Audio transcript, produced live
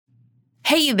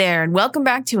Hey there, and welcome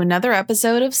back to another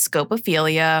episode of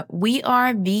Scopophilia. We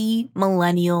are the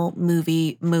millennial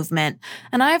movie movement.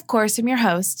 And I, of course, am your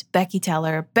host, Becky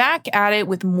Teller, back at it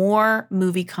with more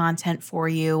movie content for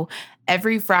you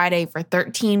every Friday for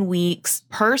 13 weeks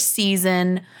per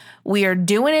season. We are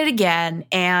doing it again.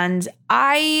 And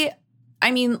I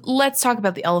mean, let's talk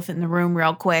about the elephant in the room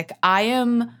real quick. I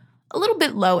am a little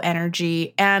bit low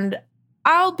energy, and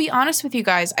I'll be honest with you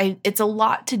guys. It's a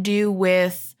lot to do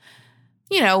with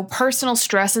personal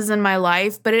stresses in my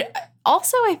life, but it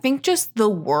also, I think just the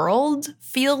world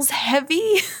feels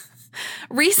heavy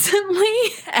recently.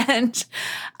 And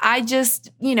I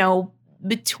just,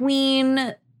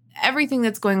 between everything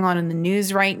that's going on in the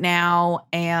news right now,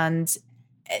 and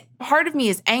part of me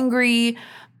is angry,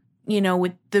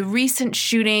 with the recent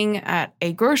shooting at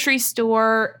a grocery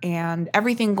store and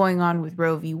everything going on with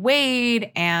Roe v. Wade.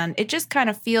 And it just kind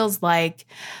of feels like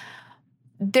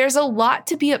there's a lot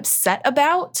to be upset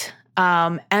about,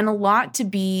 and a lot to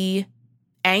be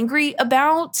angry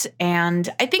about. And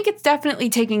I think it's definitely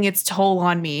taking its toll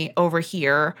on me over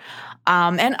here.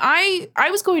 And I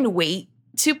was going to wait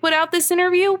to put out this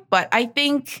interview, but I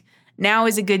think now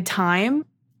is a good time.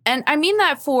 And I mean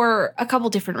that for a couple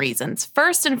different reasons.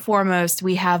 First and foremost,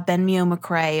 we have Benmio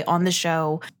McCrea on the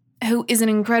show, who is an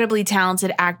incredibly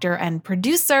talented actor and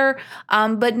producer.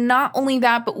 But not only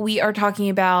that, but we are talking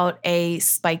about a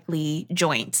Spike Lee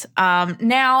joint.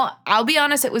 Now, I'll be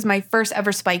honest, it was my first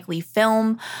ever Spike Lee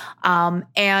film.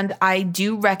 And I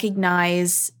do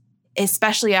recognize,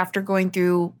 especially after going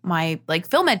through my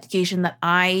film education, that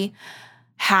I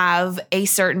have a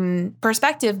certain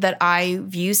perspective that I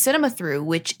view cinema through,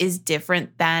 which is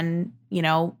different than,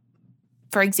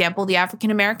 for example, the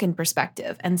African-American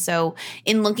perspective. And so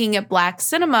in looking at Black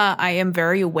cinema, I am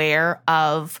very aware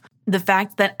of the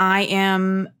fact that I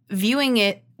am viewing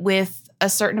it with a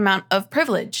certain amount of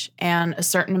privilege and a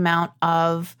certain amount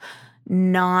of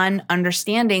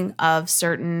non-understanding of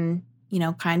certain,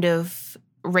 kind of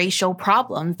racial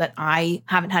problems that I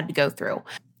haven't had to go through.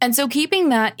 And so keeping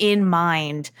that in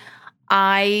mind,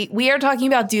 we are talking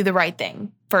about Do the Right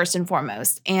Thing, first and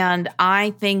foremost. And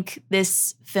I think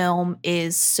this film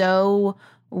is so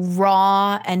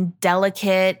raw and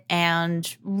delicate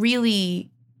and really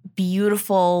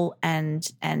beautiful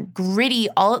and gritty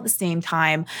all at the same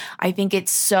time. I think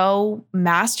it's so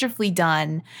masterfully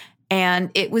done. And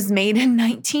it was made in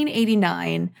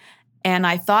 1989. And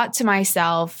I thought to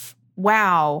myself,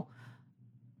 wow,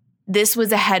 this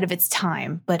was ahead of its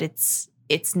time, but it's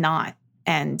not.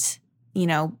 And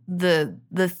the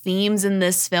themes in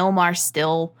this film are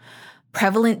still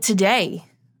prevalent today,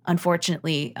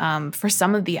 unfortunately, for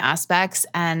some of the aspects.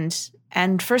 And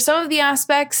for some of the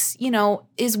aspects,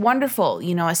 is wonderful,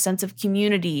 a sense of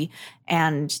community.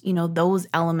 And, those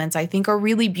elements I think are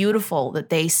really beautiful that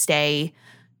they stay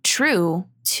true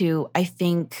to, I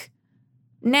think,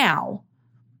 now.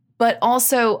 But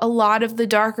also a lot of the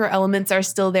darker elements are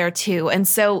still there too. And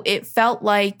so it felt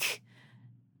like,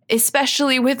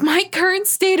 especially with my current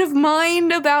state of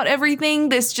mind about everything,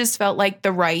 this just felt like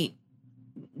the right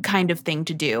kind of thing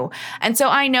to do. And so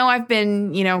I know I've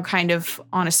been, kind of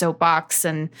on a soapbox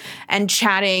and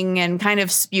chatting and kind of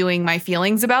spewing my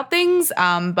feelings about things.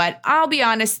 But I'll be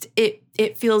honest,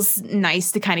 it feels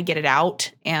nice to kind of get it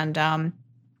out. And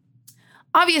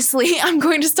obviously, I'm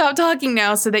going to stop talking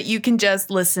now so that you can just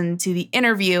listen to the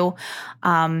interview.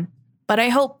 But I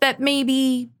hope that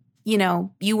maybe,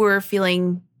 you were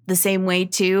feeling the same way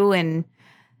too. And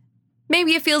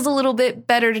maybe it feels a little bit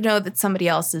better to know that somebody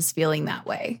else is feeling that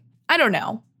way. I don't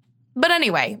know. But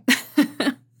anyway,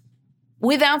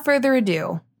 without further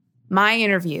ado, my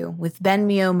interview with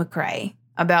Benmio McCrea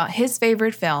about his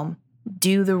favorite film,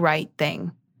 Do the Right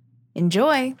Thing.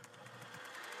 Enjoy.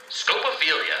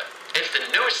 Scopophilia. It's the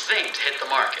newest thing to hit the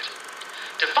market.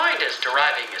 Defined as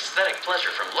deriving aesthetic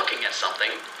pleasure from looking at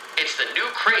something, it's the new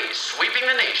craze sweeping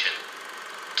the nation.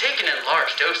 Taken in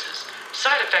large doses,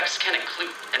 side effects can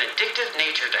include an addictive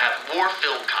nature to have more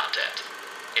film content.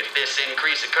 If this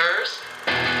increase occurs,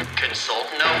 consult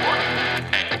no one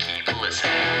and keep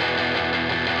listening.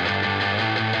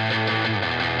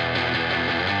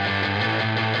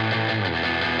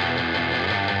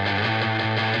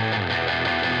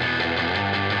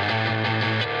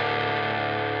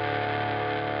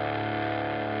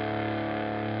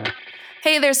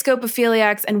 Hey there,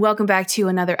 Scopophiliacs, and welcome back to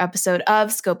another episode of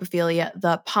Scopophilia,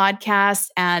 the podcast.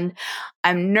 And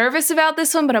I'm nervous about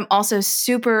this one, but I'm also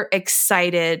super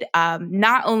excited,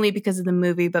 not only because of the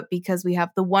movie, but because we have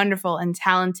the wonderful and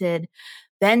talented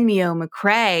Benmio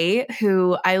McCrea,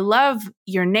 who I love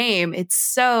your name. It's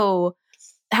so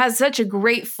has such a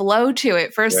great flow to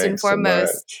it, first and Thanks so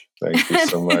foremost. much. Thank you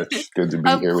so much. Good to be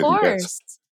Of here with you guys. course.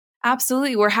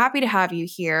 Absolutely. We're happy to have you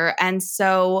here. And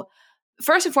so,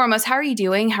 first and foremost, how are you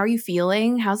doing? How are you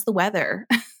feeling? How's the weather?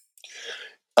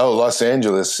 Oh, Los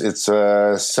Angeles. It's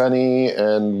sunny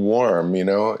and warm.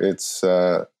 It's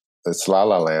La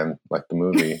La Land, like the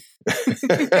movie.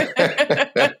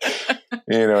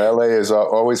 LA is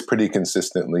always pretty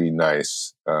consistently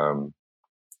nice. I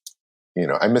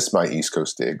miss my East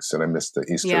Coast digs, and I miss the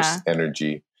East Coast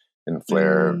energy and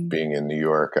flair of being in New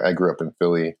York. I grew up in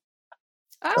Philly.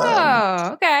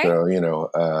 Oh, okay. So,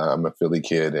 I'm a Philly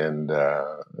kid, and,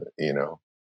 I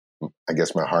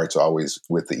guess my heart's always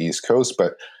with the East Coast,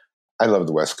 but I love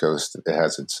the West Coast. It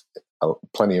has its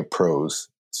plenty of pros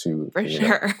to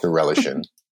relish in.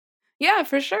 Yeah,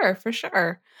 for sure. For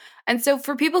sure. And so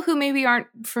for people who maybe aren't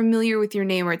familiar with your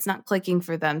name or it's not clicking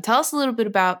for them, tell us a little bit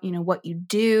about, what you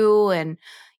do and,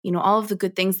 all of the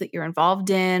good things that you're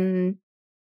involved in.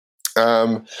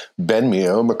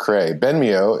 Benmio, McCrea.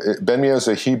 Benmio is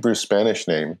a Hebrew Spanish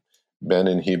name. Ben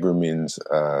in Hebrew means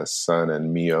son,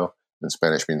 and mio in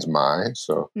Spanish means my.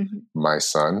 So my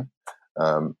son.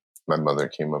 My mother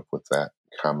came up with that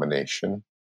combination.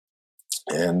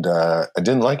 And I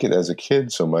didn't like it as a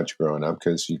kid so much growing up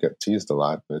because you got teased a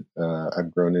lot, but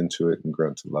I've grown into it and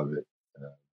grown to love it.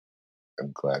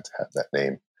 I'm glad to have that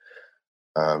name.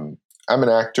 I'm an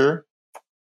actor,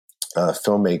 a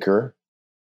filmmaker,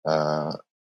 a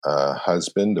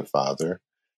husband, a father.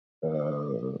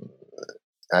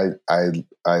 I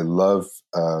love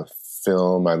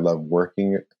film. I love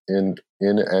working in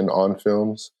and on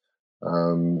films.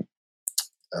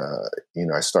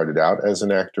 I started out as an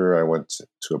actor. I went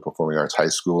to a performing arts high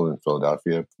school in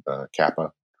Philadelphia,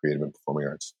 Kappa, Creative and Performing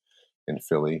Arts in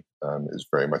Philly. Is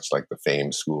very much like the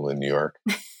Fame School in New York,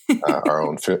 our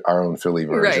own Philly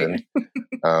version. Right.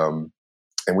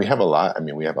 And we have a lot. I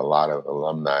mean, we have a lot of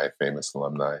alumni, famous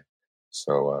alumni.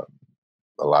 So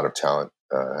a lot of talent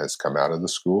has come out of the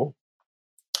school,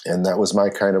 and that was my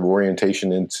kind of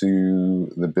orientation into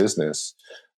the business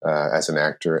as an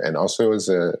actor, and also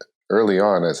early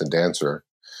on as a dancer.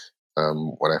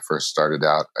 When I first started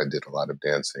out, I did a lot of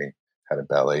dancing, had a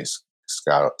ballet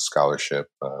scholarship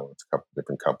with a couple of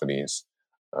different companies.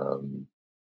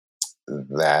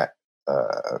 That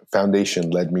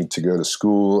foundation led me to go to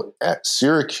school at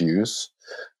Syracuse.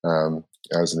 I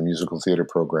was in the musical theater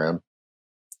program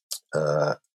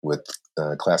with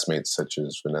classmates such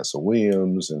as Vanessa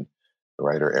Williams and the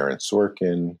writer Aaron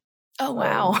Sorkin. Oh,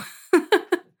 wow.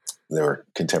 They were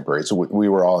contemporaries. So we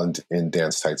were all in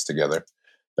dance tights together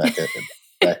back in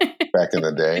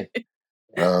the day.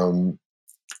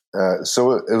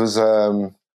 So it was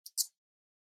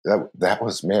that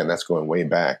was, man, that's going way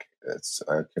back.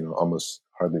 I can almost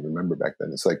hardly remember back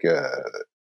then. It's like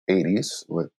 80s,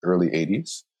 early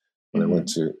 80s when I went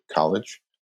to college.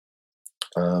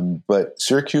 But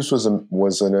Syracuse was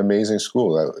an amazing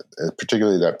school,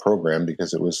 particularly that program,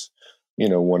 because it was,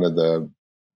 one of the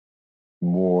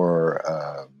more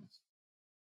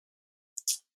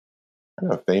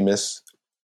famous,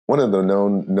 one of the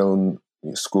known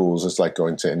schools. It's like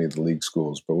going to any of the league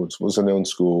schools, but it was a known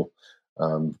school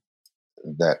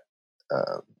that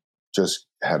just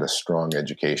had a strong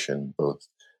education, both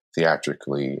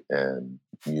theatrically and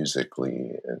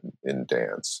musically and in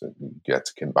dance, and you get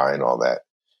to combine all that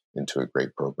into a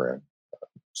great program.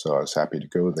 So I was happy to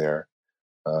go there.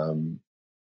 And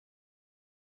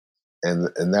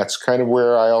that's kind of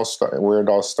where it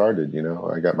all started.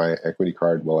 I got my equity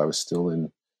card while I was still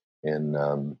in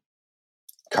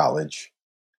college.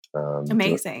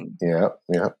 Amazing. Yeah.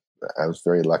 I was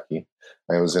very lucky.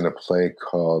 I was in a play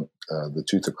called The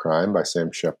Tooth of Crime by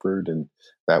Sam Shepard, and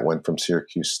that went from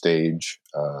Syracuse stage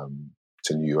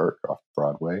to New York off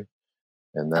Broadway,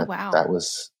 and that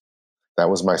was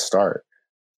my start.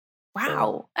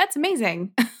 Wow, that's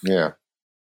amazing. Yeah.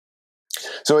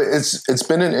 So it's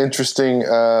been an interesting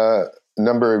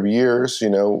number of years,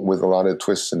 with a lot of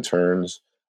twists and turns.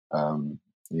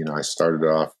 I started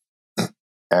off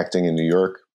acting in New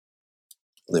York,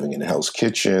 living in Hell's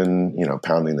Kitchen,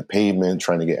 pounding the pavement,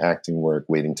 trying to get acting work,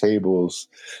 waiting tables,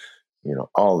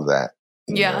 all of that.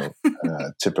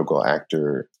 Typical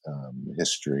actor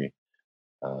history.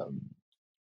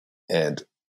 And,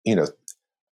 I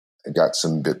got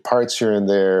some bit parts here and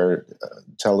there.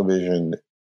 Television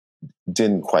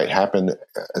didn't quite happen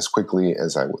as quickly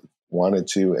as I wanted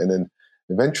to. And then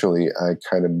eventually I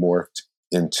kind of morphed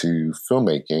into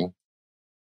filmmaking,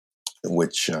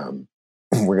 which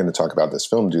we're going to talk about this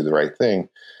film, Do the Right Thing,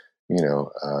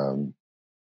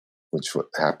 which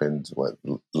happened,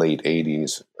 late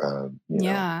 80s,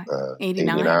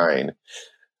 89.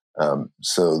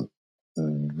 So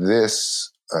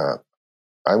this,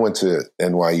 I went to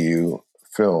NYU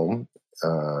Film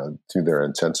through their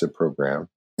intensive program,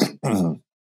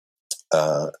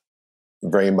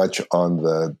 very much on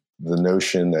the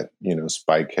notion that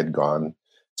Spike had gone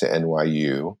to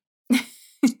NYU.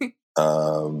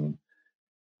 um,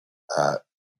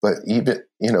 but even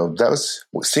that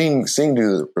was seeing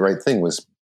do the right thing was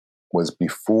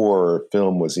before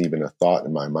film was even a thought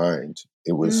in my mind.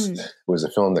 It was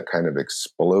a film that kind of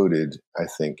exploded, I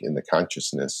think, in the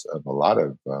consciousness of a lot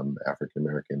of African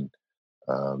American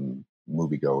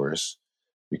moviegoers,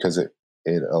 because it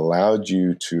allowed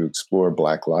you to explore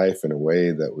Black life in a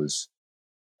way that was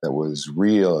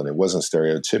real, and it wasn't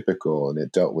stereotypical, and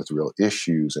it dealt with real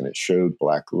issues, and it showed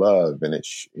Black love, and it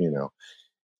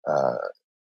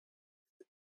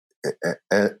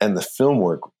and the film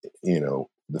work,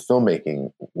 the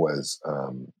filmmaking was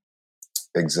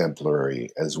exemplary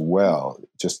as well,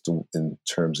 just in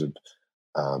terms of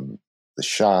the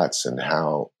shots and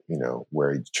how,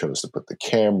 where he chose to put the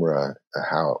camera,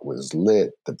 how it was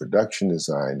lit, the production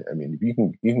design. I mean, you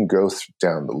can go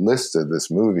down the list of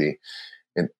this movie,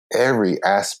 and every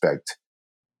aspect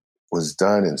was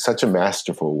done in such a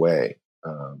masterful way.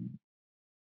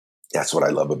 That's what I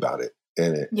love about it.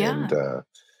 And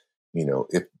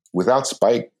if without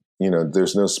Spike,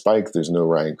 there's no Spike, there's no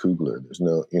Ryan Coogler, there's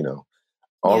no,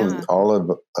 all of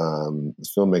the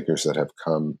filmmakers that have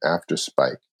come after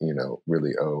Spike,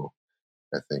 really owe,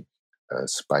 I think,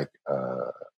 Spike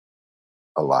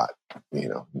a lot,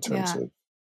 in terms of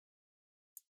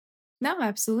no,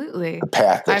 absolutely, the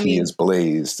path that he has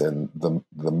blazed and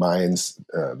the minds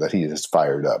that he has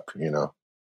fired up,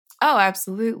 Oh,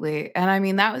 absolutely. And I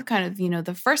mean, that was kind of,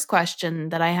 the first question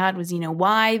that I had was,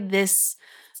 why this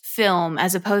film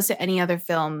as opposed to any other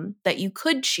film that you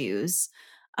could choose?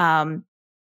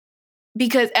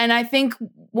 Because, and I think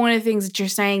one of the things that you're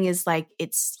saying is like,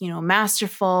 it's,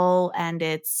 masterful, and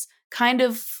it's kind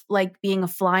of like being a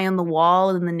fly on the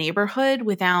wall in the neighborhood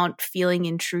without feeling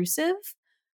intrusive,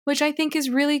 which I think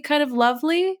is really kind of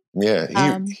lovely.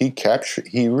 Yeah.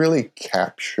 He really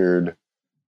captured,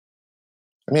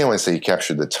 I mean, I want to say he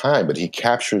captured the time, but he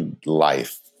captured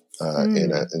life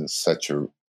in such a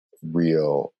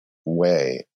real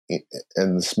way.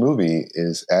 And this movie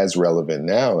is as relevant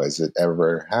now as it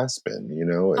ever has been.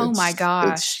 Oh my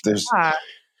gosh!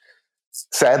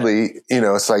 Sadly,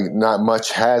 it's like not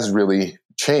much has really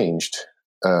changed.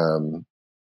 You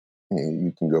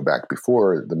can go back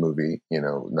before the movie.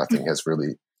 Nothing has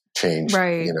really changed.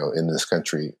 Right. In this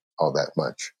country all that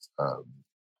much.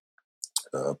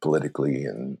 Politically,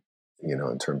 and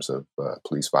in terms of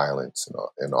police violence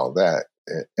and all that,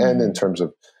 and in terms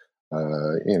of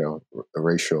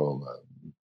racial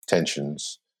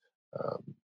tensions,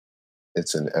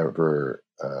 it's an ever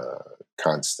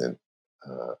constant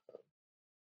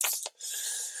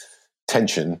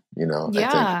tension.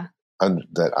 I think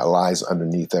that lies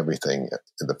underneath everything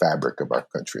in the fabric of our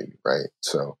country, right?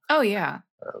 So, oh yeah.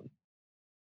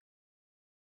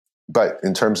 But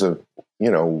in terms of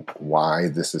why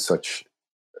this is such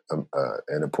an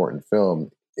important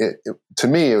film, to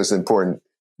me it was important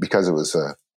because it was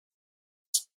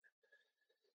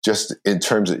just in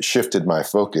terms it shifted my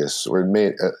focus, or it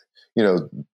made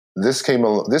this came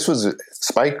along. This was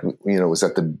Spike. Was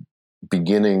at the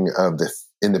beginning of the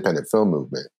independent film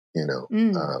movement.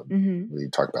 We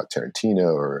talk about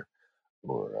Tarantino or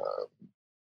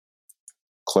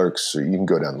Clerks, or you can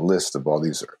go down the list of all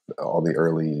the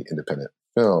early independent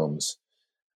films,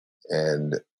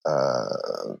 and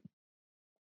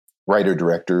writer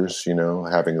directors,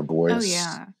 having a voice. Oh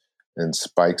yeah. And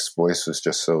Spike's voice was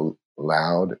just so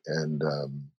loud and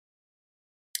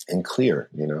clear,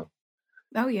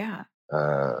 Oh yeah.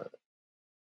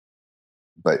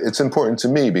 But it's important to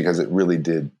me because it really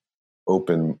did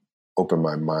open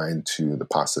my mind to the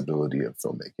possibility of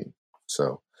filmmaking.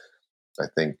 So I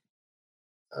think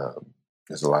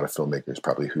there's a lot of filmmakers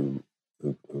probably who've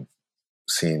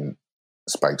seen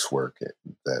Spike's work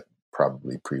that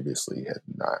probably previously had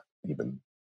not even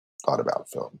thought about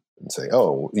film, and say,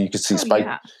 "Oh, you could see Spike.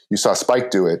 Yeah. You saw Spike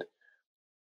do it.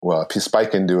 Well, if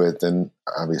Spike can do it, then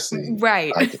obviously,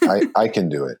 right? I can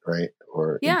do it, right?"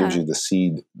 Or it gives you the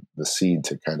seed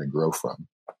to kind of grow from.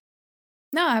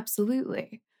 No,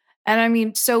 absolutely. And I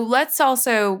mean, so let's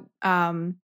also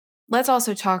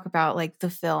talk about like the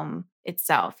film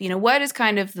itself. What is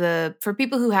kind of for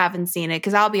people who haven't seen it,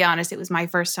 because I'll be honest, it was my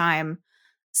first time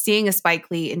seeing a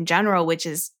Spike Lee in general, which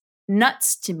is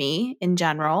nuts to me in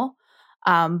general.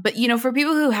 But for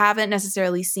people who haven't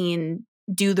necessarily seen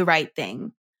Do the Right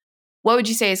Thing, what would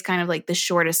you say is kind of like the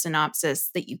shortest synopsis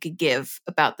that you could give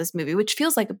about this movie, which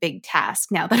feels like a big task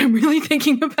now that I'm really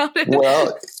thinking about it?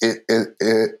 Well,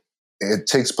 it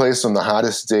takes place on the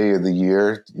hottest day of the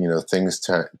year. Things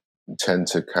tend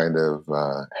to kind of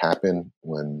happen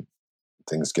when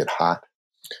things get hot.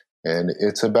 And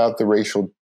it's about the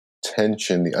racial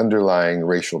tension, the underlying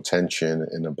racial tension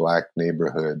in a Black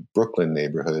neighborhood, Brooklyn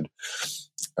neighborhood,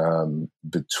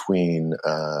 between,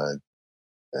 I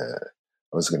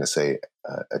was going to say,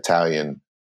 Italian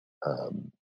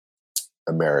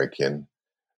American.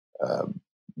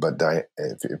 But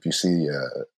if you see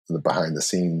the behind the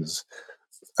scenes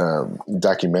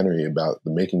documentary about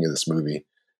the making of this movie,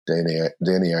 Danny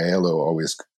Aiello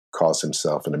always calls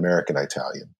himself an American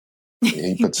Italian.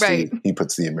 He puts Right. he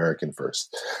puts the American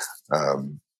first.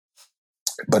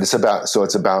 But it's about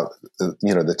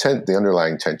the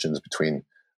underlying tensions between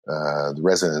the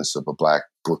residents of a Black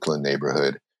Brooklyn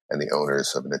neighborhood and the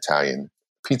owners of an Italian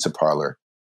pizza parlor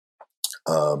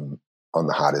on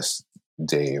the hottest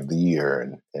day of the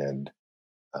year, and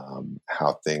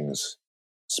how things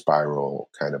spiral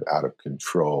kind of out of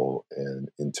control and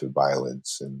into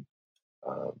violence and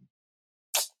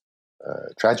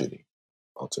tragedy,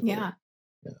 ultimately. Yeah.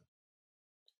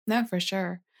 No, for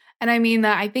sure. And I mean,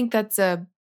 I think that's a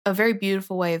very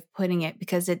beautiful way of putting it,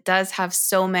 because it does have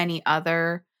so many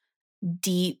other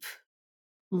deep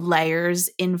layers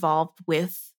involved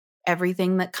with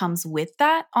everything that comes with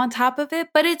that on top of it.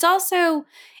 But it's also,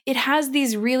 it has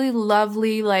these really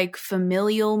lovely, like,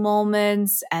 familial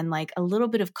moments and like a little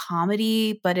bit of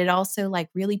comedy, but it also like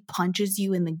really punches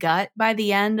you in the gut by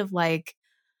the end of like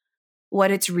what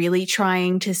it's really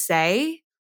trying to say.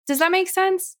 Does that make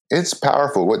sense? It's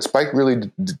powerful. What Spike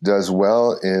really does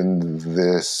well in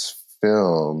this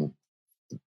film,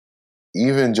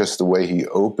 even just the way he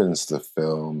opens the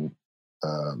film,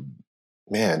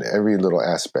 man, every little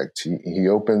aspect. He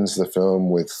opens the film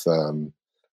with the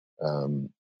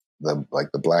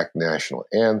Black national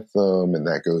anthem, and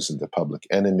that goes into Public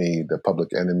Enemy. The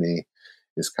Public Enemy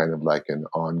is kind of like an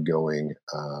ongoing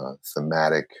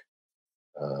thematic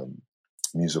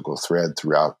musical thread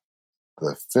throughout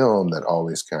the film that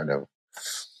always kind of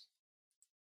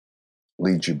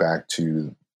leads you back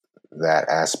to that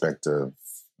aspect of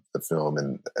the film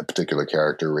and a particular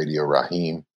character, Radio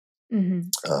Raheem.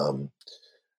 Mm-hmm.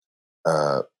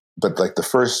 But like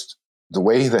the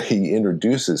way that he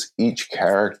introduces each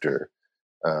character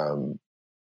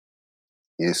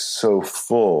is so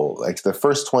full. Like the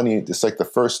first 20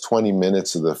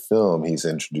 minutes of the film, he's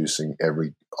introducing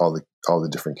all the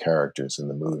different characters in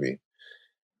the movie.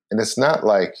 And it's not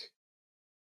like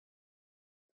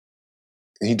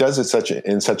he does it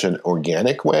in such an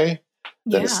organic way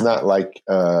that it's not like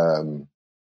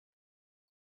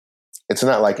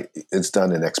it's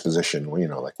done in exposition,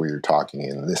 like where you're talking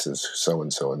and this is so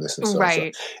and so and this is so and so.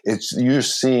 Right. It's you're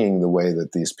seeing the way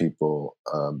that these people,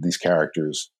 these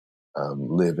characters,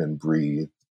 live and breathe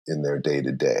in their day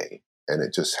to day, and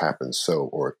it just happens so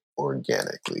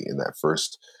organically in that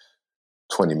first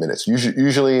 20 minutes.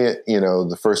 Usually,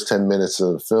 the first 10 minutes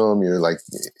of the film, you're like,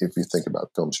 if you think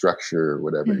about film structure or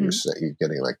whatever, Mm-hmm. you're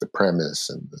getting like the premise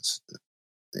and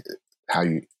how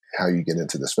you get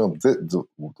into this film. The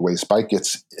way Spike it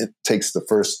takes the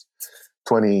first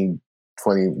 20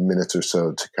 minutes or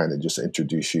so to kind of just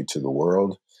introduce you to the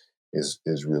world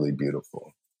is really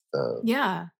beautiful.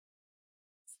 Yeah.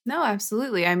 No,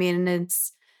 absolutely. I mean,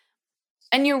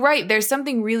 and you're right. There's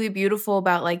something really beautiful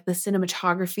about like the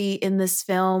cinematography in this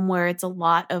film, where it's a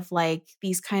lot of like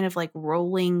these kind of like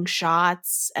rolling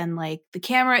shots, and like the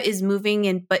camera is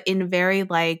moving but in a very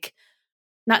like,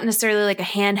 not necessarily like a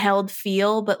handheld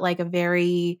feel, but like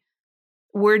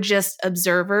we're just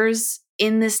observers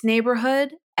in this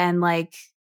neighborhood, and like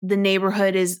the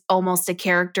neighborhood is almost a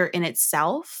character in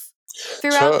itself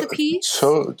throughout the piece.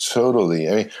 Totally.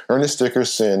 I mean, Ernest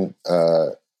Dickerson,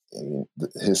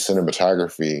 his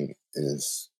cinematography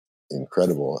is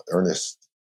incredible. Ernest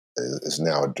is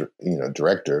now a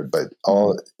director, but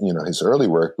all his early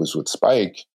work was with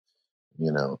Spike.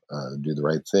 Do the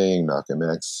Right Thing, Malcolm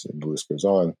X, and the list goes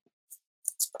on.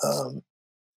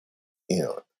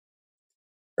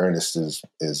 Ernest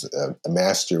is a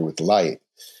master with light,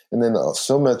 and then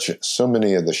so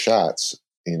many of the shots.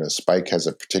 Spike has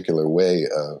a particular way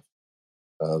of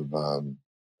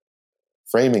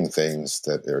framing things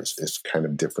that is kind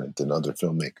of different than other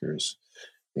filmmakers.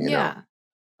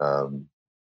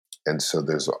 And so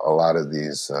there's a lot of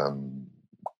these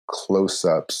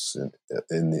close-ups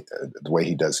in the way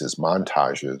he does his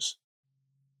montages.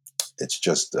 It's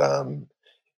just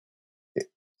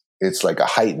it's like a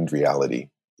heightened reality.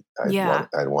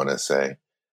 I'd want to say,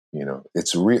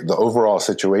 it's real. The overall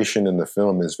situation in the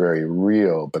film is very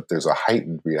real, but there's a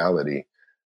heightened reality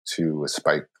to a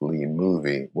Spike Lee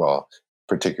movie. Well,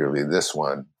 particularly this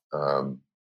one, in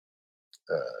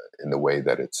the way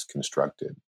that it's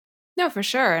constructed. No, for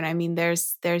sure. And I mean,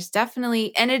 there's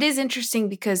definitely, and it is interesting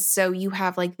because so you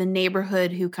have like the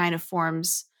neighborhood who kind of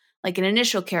forms like an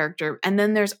initial character. And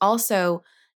then there's also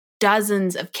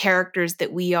dozens of characters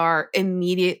that we are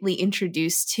immediately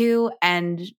introduced to.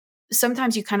 And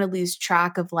sometimes you kind of lose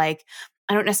track of like,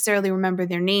 I don't necessarily remember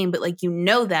their name, but like you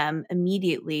know them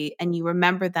immediately and you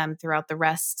remember them throughout the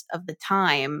rest of the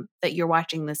time that you're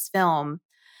watching this film.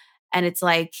 And it's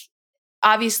like,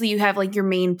 obviously you have like your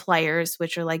main players,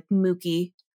 which are like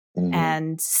Mookie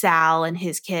and Sal and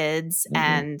his kids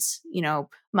and,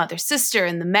 mother, sister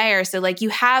and the mayor. So like you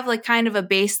have like kind of a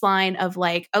baseline of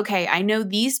like, okay, I know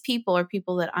these people are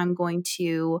people that I'm going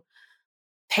to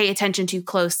pay attention to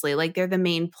closely. Like they're the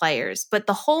main players, but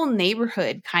the whole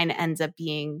neighborhood kind of ends up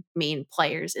being main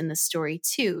players in the story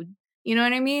too. You know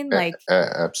what I mean? Like,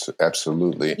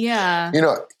 absolutely. Yeah.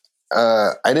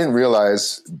 I didn't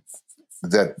realize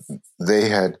that they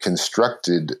had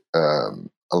constructed a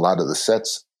lot of the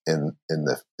sets in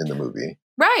the movie.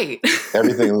 Right.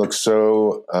 Everything looks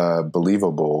so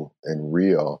believable and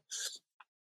real.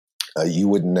 You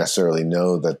wouldn't necessarily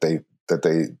know that they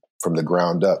from the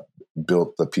ground up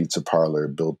built the pizza parlor,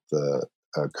 built the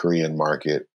Korean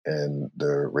market and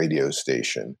the radio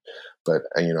station. But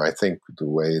I think the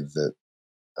way that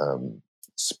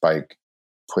Spike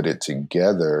put it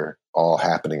together, all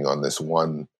happening on this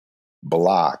one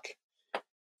block,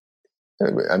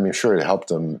 I mean, sure, it helped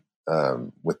them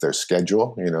with their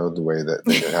schedule. The way that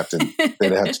they didn't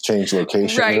have to change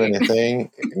locations or anything.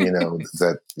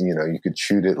 That you could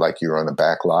shoot it like you're on a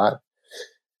back lot,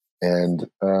 and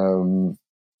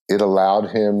it allowed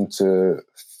him to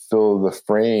fill the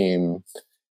frame,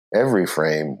 every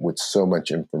frame, with so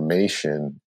much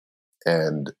information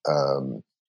and I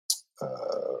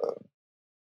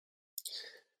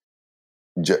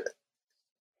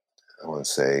want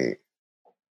to say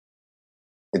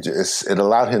it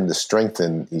allowed him to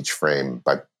strengthen each frame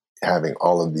by having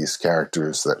all of these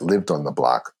characters that lived on the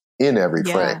block in every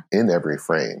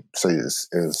frame. So it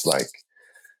was like,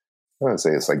 I want to say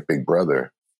it's like Big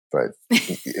Brother, but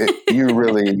you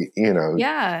really,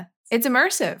 Yeah, it's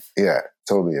immersive. Yeah,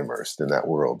 totally immersed in that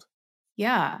world.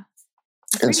 Yeah.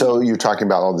 And so you're talking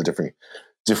about all the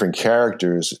different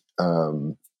characters. I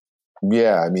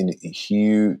mean,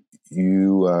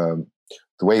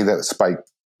 the way that Spike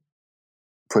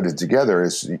put it together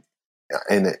is,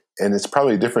 and it's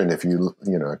probably different if you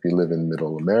live in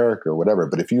Middle America or whatever.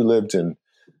 But if you lived in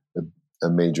a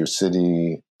major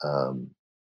city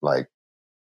like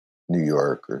New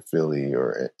York or Philly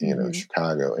or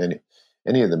Chicago,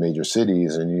 any of the major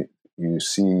cities, and you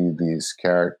see these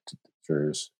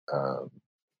characters,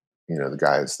 the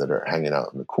guys that are hanging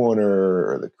out in the corner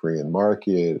or the Korean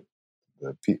market.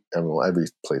 Every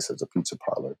place has a pizza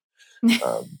parlor.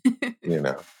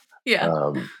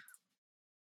 Yeah.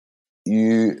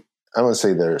 I would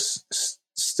say there's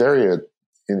and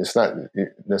it's not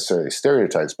necessarily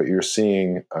stereotypes, but you're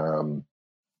seeing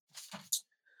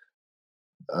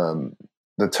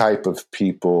the type of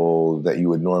people that you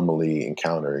would normally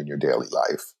encounter in your daily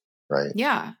life, right?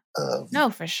 Yeah.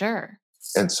 No, for sure.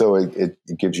 And so it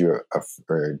gives you I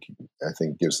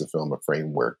think gives the film a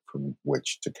framework from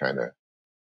which to kind of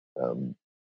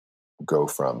go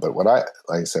from. But what I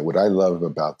love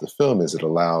about the film is it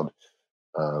allowed,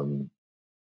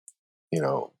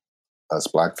 us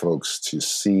Black folks to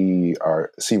see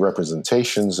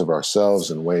representations of ourselves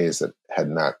in ways that had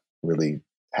not really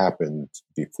happened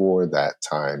before that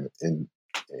time in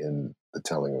the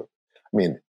telling of. I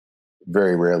mean,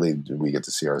 very rarely do we get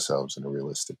to see ourselves in a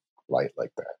realistic light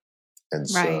like that, and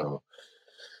so.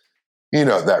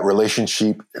 That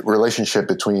relationship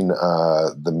between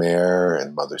the mayor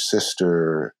and mother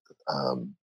sister,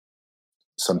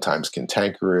 sometimes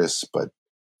cantankerous, but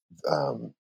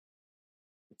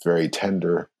very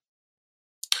tender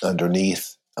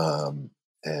underneath. And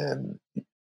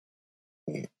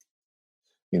the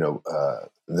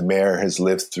mayor has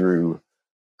lived through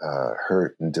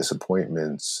hurt and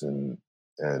disappointments, and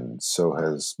so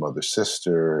has mother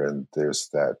sister, and there's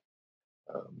that.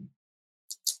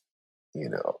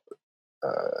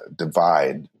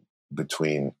 Divide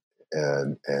between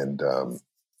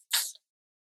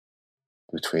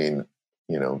between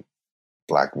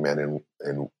Black men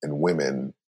and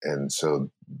women, and so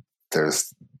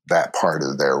there's that part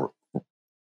of their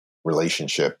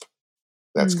relationship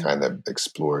that's kind of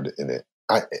explored in it.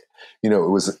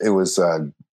 It was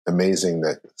amazing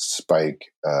that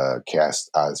Spike cast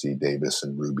Ozzie Davis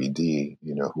and Ruby Dee,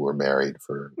 who were married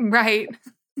for Right.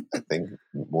 I think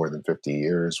more than 50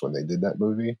 years when they did that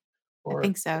movie, I or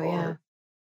think so, yeah.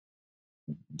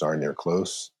 darn near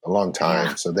close, a long time.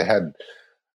 Yeah. So they had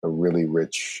a really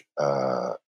rich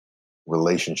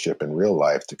relationship in real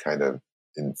life to kind of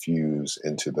infuse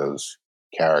into those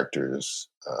characters.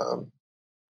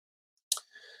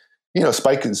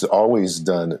 Spike has always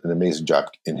done an amazing job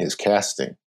in his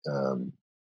casting.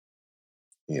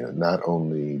 Not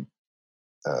only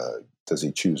does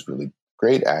he choose really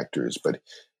great actors, but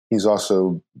he's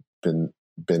also been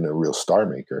a real star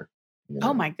maker.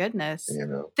 Oh my goodness. You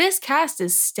know, This cast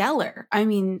is stellar. I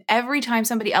mean, every time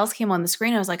somebody else came on the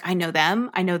screen, I was like, I know them.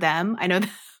 I know them. I know them.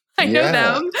 I know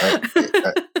them.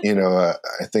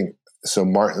 I think so.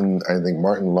 I think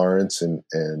Martin Lawrence and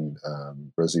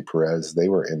Rosie Perez, they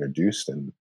were introduced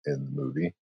in the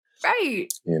movie, Right.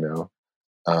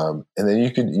 And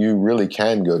then you really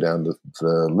can go down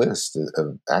the list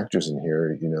of actors in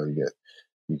here. You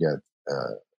get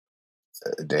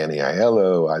Danny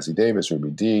Aiello, Ozzie Davis, Ruby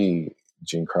Dee,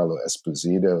 Giancarlo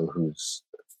Esposito, who's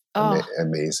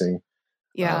amazing.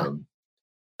 Yeah.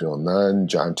 Bill Nunn,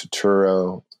 John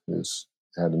Turturro, who's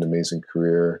had an amazing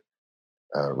career.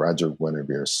 Roger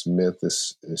Guinevere Smith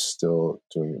is still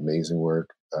doing amazing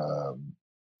work.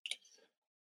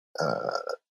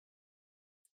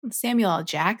 Samuel L.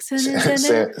 Jackson is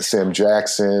in it. Sam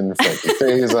Jackson, Frankie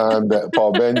Faison,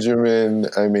 Paul Benjamin.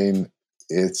 I mean,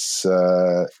 it's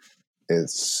a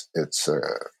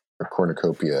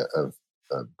cornucopia of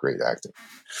great acting.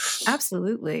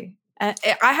 Absolutely. I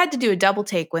had to do a double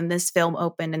take when this film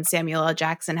opened and Samuel L.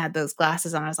 Jackson had those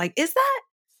glasses on. I was like, is that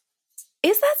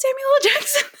Samuel L.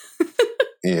 Jackson?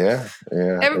 Yeah.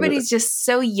 Everybody's just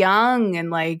so young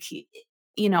and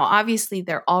obviously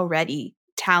they're already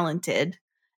talented,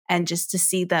 and just to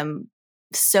see them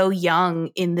so young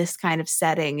in this kind of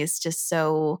setting is just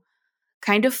so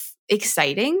kind of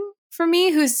exciting for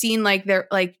me, who's seen they're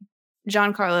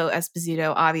Giancarlo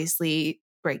Esposito, obviously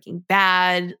Breaking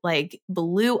Bad,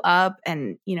 blew up,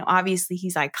 and obviously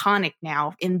he's iconic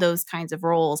now in those kinds of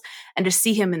roles, and to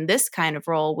see him in this kind of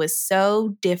role was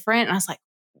so different, and I was like,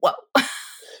 whoa.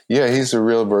 Yeah, he's a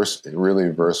really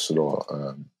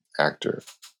versatile actor.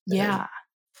 Yeah.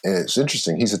 And it's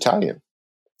interesting, he's Italian.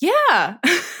 Yeah.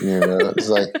 It's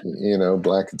like,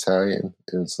 Black Italian.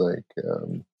 It's like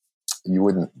you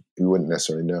wouldn't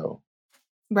necessarily know.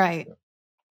 Right.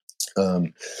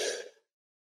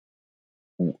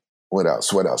 What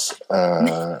else?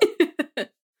 I'm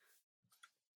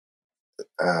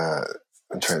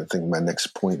trying to think of my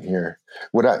next point here.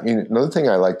 Another thing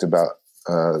I liked about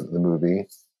the movie,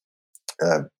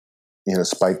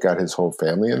 Spike got his whole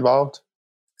family involved.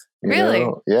 Really?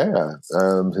 Yeah.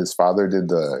 His father did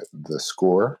the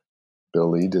score. Bill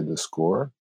Lee did the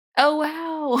score. Oh,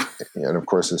 wow. And of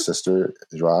course, his sister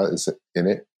Joa is in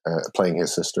it, playing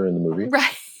his sister in the movie.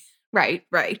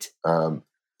 Right.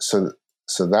 So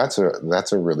that's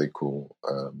a really cool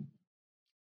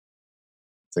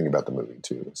thing about the movie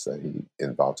too, is that he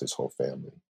involved his whole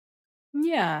family.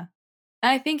 Yeah.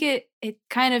 I think it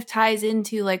kind of ties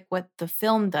into what the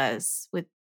film does with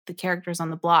the characters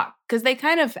on the block, because they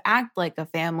kind of act like a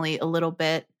family a little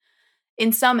bit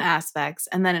in some aspects,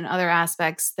 and then in other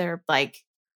aspects they're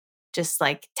just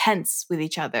tense with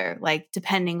each other,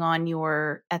 depending on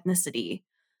your ethnicity,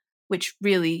 which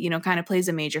really kind of plays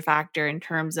a major factor in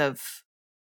terms of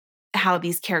how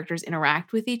these characters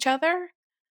interact with each other.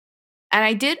 And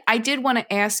I did want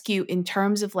to ask you in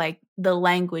terms of the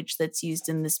language that's used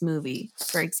in this movie,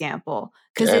 for example,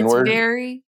 because it's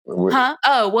very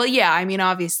Oh, well, yeah. I mean,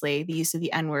 obviously the use of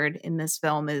the N-word in this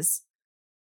film is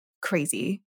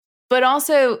crazy, but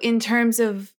also in terms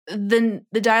of the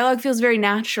dialogue feels very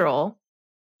natural.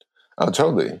 Oh,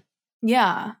 totally.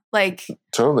 Yeah.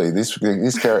 Totally. These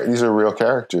are real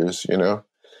characters,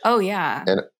 Oh yeah.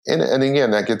 And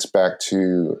again, that gets back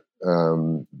to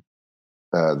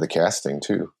the casting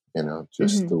too,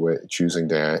 just the way choosing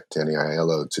Danny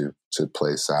Aiello to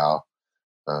play Sal.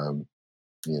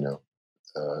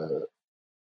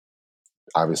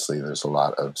 Obviously there's a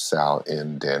lot of Sal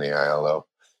in Danny Aiello,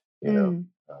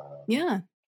 yeah.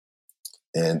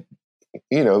 And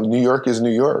New York is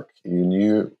New York.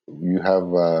 You have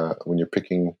when you're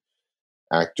picking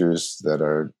actors that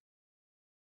are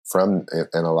from,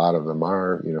 and a lot of them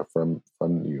are, from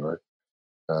New York,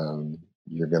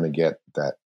 you're going to get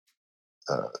that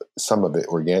some of that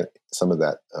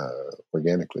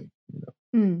organically.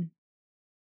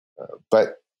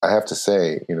 But I have to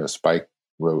say, Spike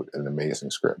wrote an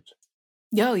amazing script.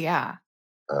 Oh yeah.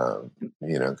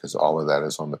 Because all of that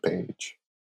is on the page.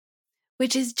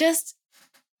 which is just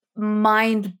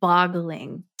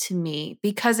mind-boggling to me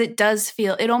because it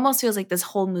almost feels like this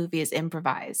whole movie is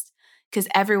improvised because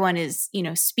everyone is,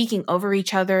 speaking over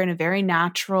each other in a very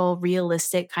natural,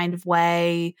 realistic kind of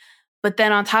way. But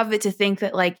then on top of it, to think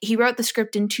that like he wrote the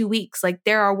script in 2 weeks, like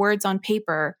there are words on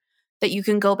paper that you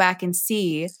can go back and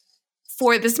see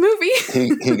for this movie.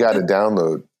 He got a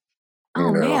download.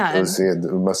 Oh man, it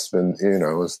must have been,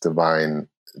 it was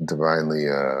divinely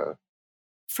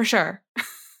for sure.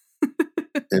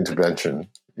 intervention.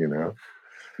 No,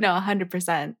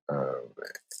 100%.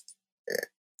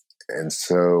 And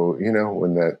so,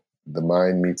 when the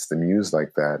mind meets the muse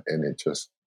like that, and it just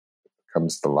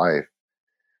comes to life.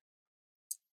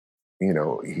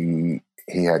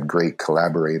 He had great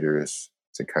collaborators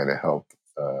to kind of help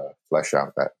flesh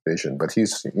out that vision. But he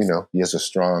has a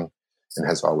strong and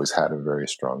has always had a very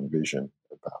strong vision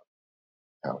about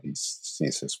how he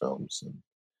sees his films. And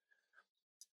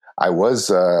I was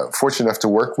fortunate enough to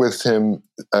work with him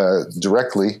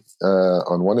directly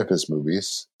on one of his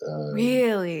movies.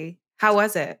 Really? How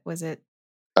was it? Was it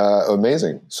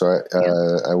amazing? So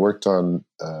I worked on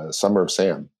Summer of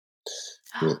Sam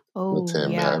with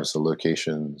him. Yeah. I was a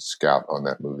location scout on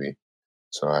that movie.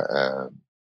 So I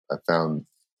found,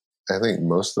 I think,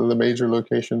 most of the major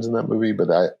locations in that movie, but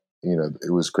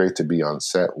it was great to be on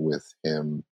set with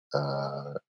him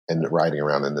and riding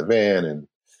around in the van and,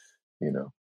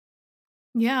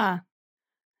 yeah.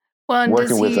 Well, and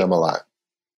working with them a lot.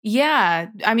 Yeah.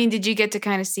 I mean, did you get to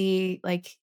kind of see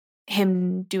like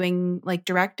him doing like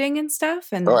directing and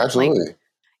stuff? And absolutely. Like,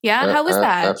 yeah. How was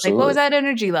that? Absolutely. Like, what was that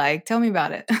energy like? Tell me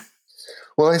about it.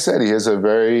 Well, I said he has a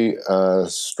very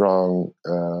strong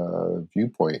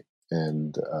viewpoint,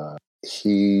 and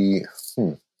he's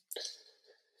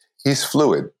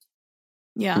fluid.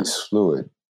 Yeah.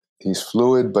 He's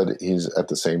fluid, but he's at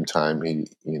the same time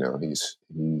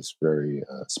he's very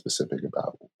specific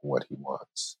about what he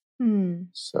wants.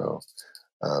 So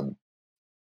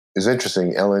it's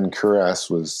interesting. Ellen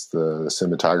Kuras was the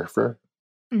cinematographer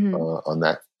on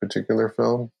that particular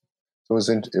film. It was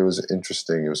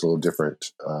interesting. It was a little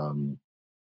different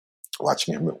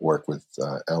watching him work with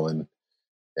Ellen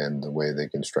and the way they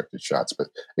constructed shots. But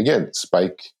again,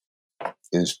 Spike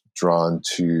is drawn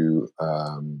to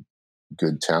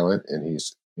good talent, and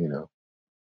he's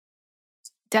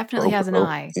definitely has an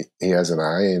eye. He has an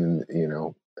eye, and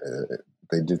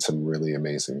they did some really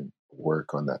amazing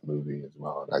work on that movie as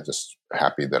well. And I'm just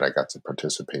happy that I got to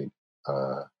participate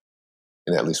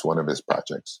in at least one of his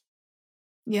projects.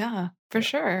 Yeah, for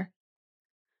sure.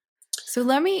 So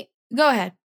let me go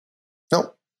ahead.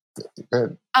 No, go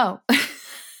ahead. Oh,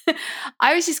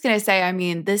 I was just going to say, I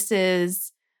mean, this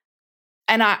is,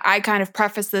 and I kind of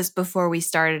prefaced this before we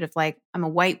started of like, I'm a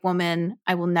white woman.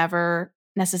 I will never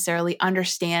necessarily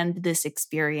understand this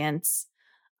experience.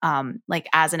 Like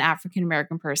as an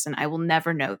African-American person, I will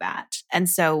never know that. And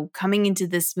so coming into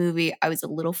this movie, I was a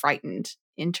little frightened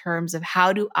in terms of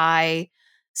how do I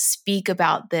speak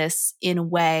about this in a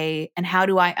way, and how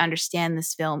do I understand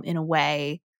this film in a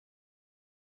way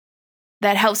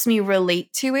that helps me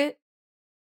relate to it.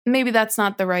 Maybe that's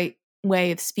not the right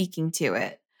way of speaking to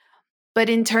it. But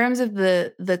in terms of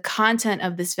the content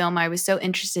of this film, I was so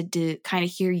interested to kind of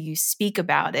hear you speak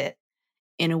about it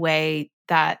in a way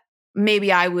that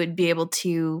maybe I would be able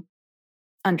to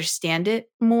understand it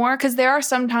more. Because there are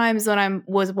some times when I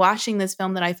was watching this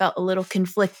film that I felt a little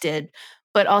conflicted,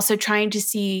 but also trying to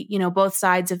see, both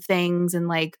sides of things and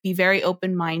like be very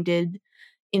open-minded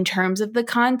in terms of the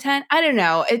content. I don't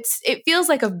know. It feels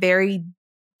like a very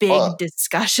big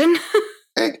discussion.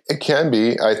 It can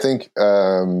be. I think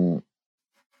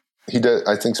he does.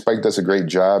 I think Spike does a great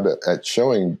job at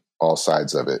showing all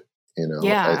sides of it.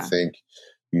 Yeah. I think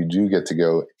you do get to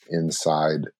go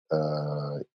inside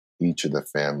each of the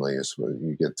families.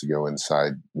 You get to go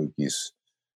inside Mookie's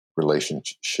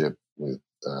relationship with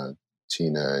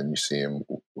Tina, and you see him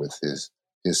with his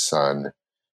son,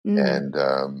 and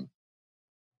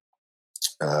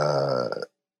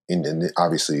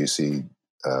obviously you see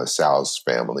Sal's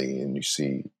family, and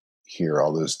you hear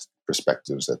all those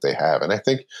perspectives that they have. And I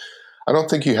don't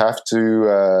think you have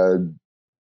to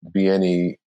be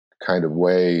any kind of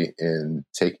way in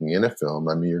taking in a film.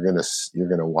 I mean, you're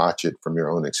gonna watch it from your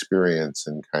own experience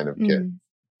and kind of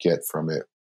get from it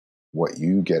what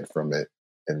you get from it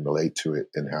and relate to it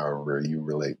and however you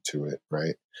relate to it,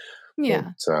 right?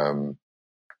 Yeah. But,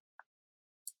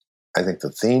 I think the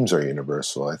themes are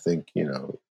universal. I think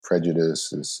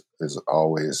prejudice is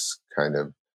always kind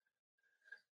of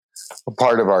a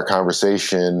part of our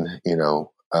conversation.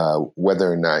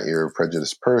 Whether or not you're a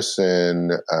prejudiced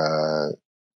person.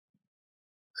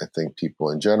 I think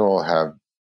people in general have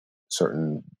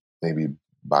certain maybe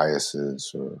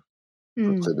biases or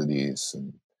proclivities,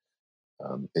 and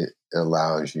it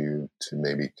allows you to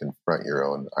maybe confront your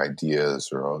own ideas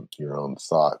or your own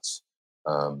thoughts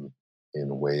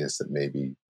in ways that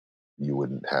maybe you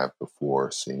wouldn't have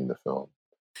before seeing the film.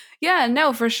 Yeah,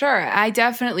 no, for sure. I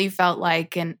definitely felt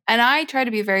like, and I try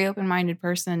to be a very open-minded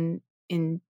person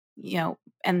in, you know,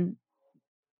 and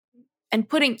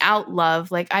putting out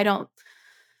love. Like, I don't,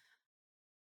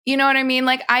 you know what I mean?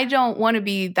 Like, I don't want to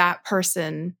be that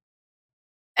person.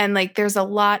 And like, there's a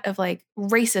lot of like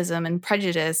racism and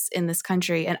prejudice in this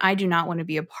country, and I do not want to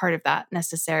be a part of that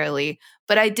necessarily.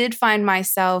 But I did find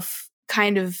myself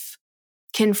kind of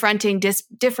confronting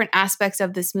different aspects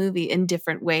of this movie in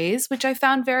different ways, which I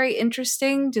found very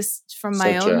interesting just from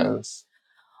my Such own. as,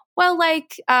 Well,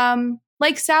 like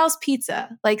Sal's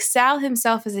Pizza. Like Sal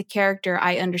himself as a character,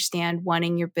 I understand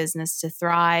wanting your business to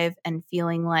thrive and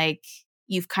feeling like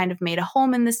you've kind of made a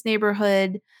home in this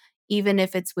neighborhood, even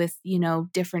if it's with, you know,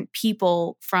 different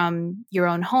people from your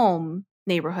own home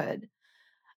neighborhood.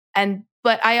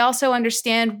 But I also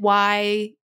understand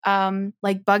why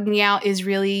like Bugging Out is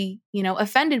really, you know,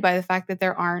 offended by the fact that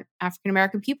there aren't African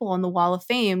American people on the Wall of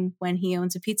Fame when he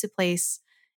owns a pizza place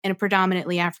in a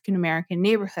predominantly African American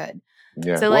neighborhood.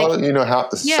 yeah. So like, Well, you know how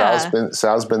yeah,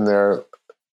 Sal's been there,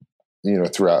 you know,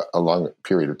 throughout a long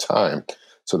period of time.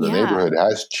 So the yeah, neighborhood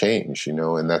has changed, you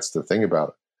know, and that's the thing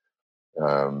about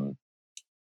um,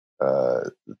 uh,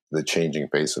 the changing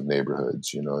face of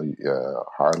neighborhoods. You know,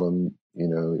 Harlem, you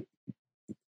know,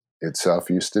 itself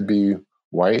used to be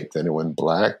white, then it went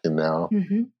black, and now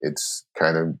hmm, it's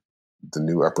kind of the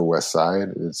new Upper West Side.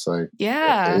 It's like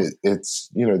yeah, it's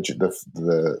you know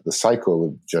the cycle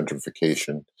of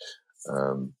gentrification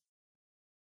um,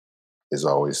 is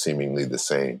always seemingly the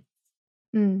same.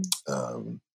 mm,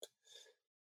 Um,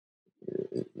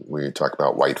 where you talk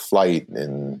about white flight,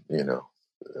 and you know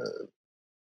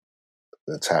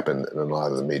that's happened in a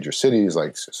lot of the major cities,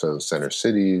 like so center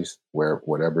cities, where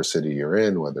whatever city you're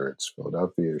in, whether it's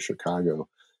Philadelphia or Chicago,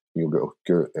 you'll go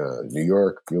New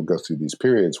York, you'll go through these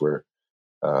periods where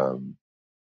um,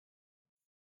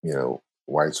 you know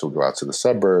whites will go out to the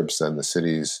suburbs, then the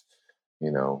cities,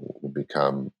 you know, will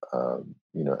become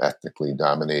you know ethnically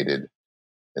dominated,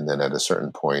 and then at a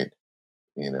certain point,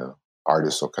 you know,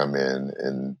 artists will come in,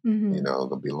 and you hmm, know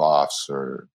there'll be lofts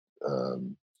or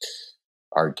um,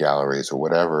 art galleries or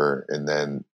whatever, and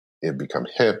then it become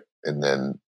hip, and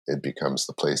then it becomes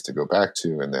the place to go back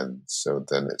to, and then so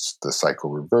then it's the cycle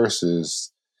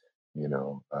reverses. You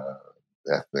know, uh,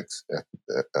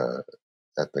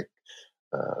 ethnic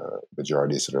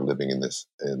majorities that are living in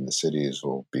the cities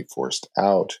will be forced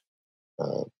out,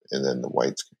 and then the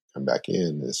whites come back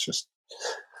in. It's just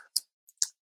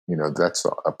you know that's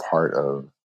a part of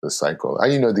the cycle.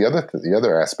 You know the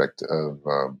other aspect of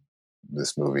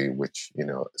this movie, which you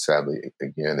know sadly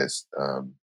again is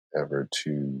ever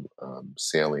too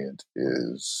salient,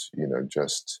 is you know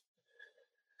just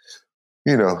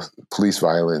you know police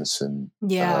violence and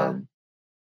yeah,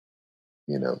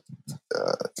 you know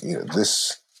you know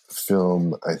this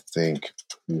film I think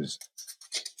is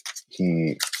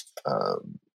he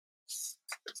um,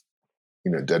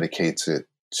 you know dedicates it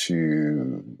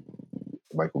to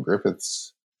Michael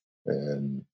Griffiths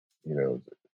and you know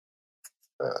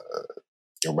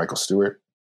Michael Stewart.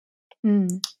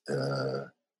 mm, Uh,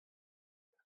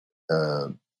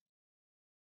 um,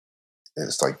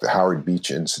 it's like the Howard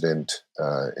Beach incident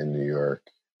in New York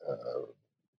uh,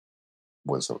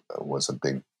 was a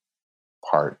big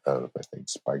part of I think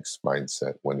Spike's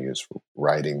mindset when he was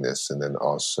writing this, and then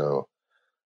also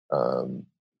um,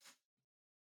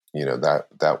 you know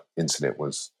that incident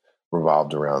was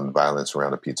revolved around violence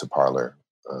around a pizza parlor,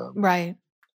 um, right,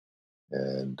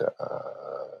 and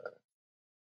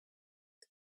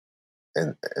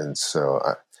and so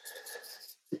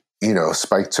you know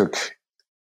Spike took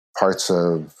parts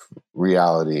of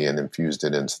reality and infused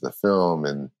it into the film,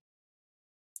 and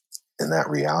that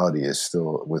reality is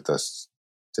still with us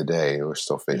today. We're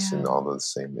still yeah, facing all of the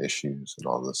same issues and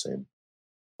all the same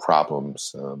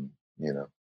problems. Uh,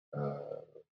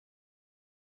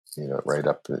 you know, right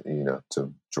up, you know,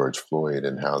 to George Floyd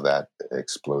and how that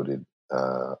exploded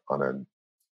on a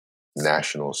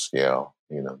national scale.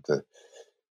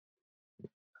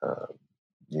 Uh,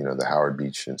 you know, the Howard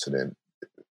Beach incident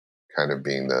kind of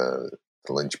being the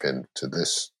linchpin to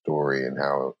this story and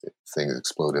how things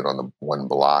exploded on the one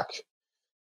block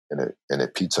in a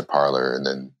pizza parlor, and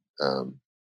then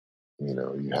you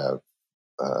know you have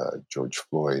George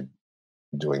Floyd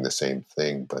doing the same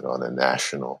thing, but on a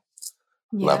national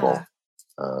yeah. level,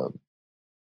 um,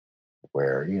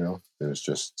 where you know there's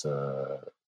just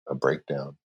a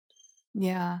breakdown.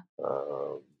 Yeah.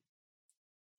 Um,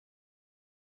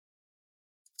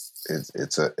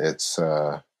 it's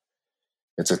a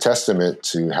testament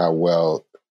to how well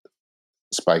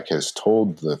Spike has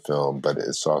told the film, but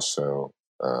it's also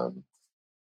um,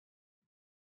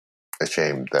 a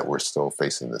shame that we're still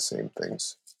facing the same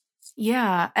things.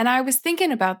 Yeah. And I was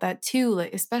thinking about that too,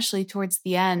 like, especially towards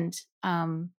the end,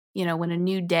 when a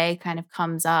new day kind of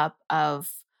comes up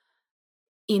of,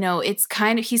 he's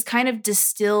kind of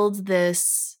distilled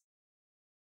this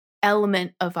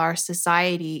element of our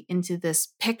society into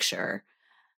this picture.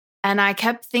 And I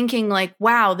kept thinking like,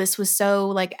 wow, this was so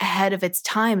like ahead of its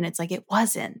time. And it's like, it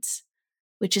wasn't,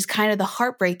 which is kind of the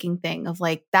heartbreaking thing of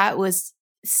like, that was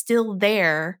still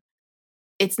there.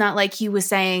 It's not like he was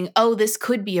saying, oh, this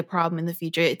could be a problem in the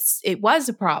future. It was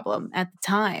a problem at the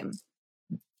time,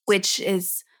 which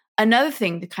is another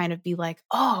thing to kind of be like,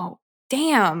 oh,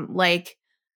 damn, like,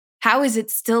 how is it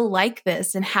still like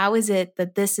this? And how is it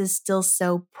that this is still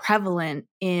so prevalent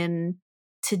in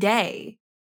today?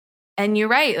 And you're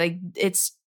right, like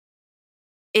it's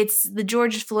the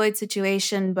George Floyd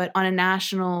situation, but on a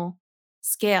national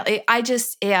scale.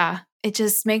 It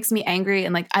just makes me angry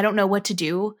and like I don't know what to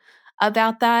do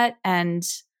about that. And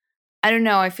I don't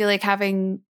know. I feel like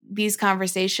having these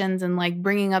conversations and like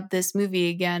bringing up this movie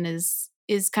again is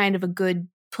kind of a good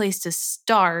place to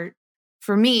start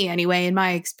for me anyway, in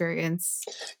my experience.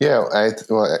 Yeah,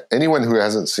 well, anyone who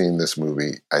hasn't seen this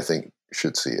movie, I think,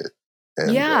 should see it.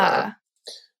 And Yeah.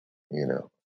 you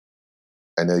know,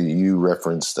 I know you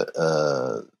referenced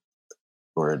or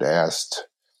had asked,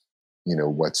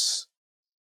 what's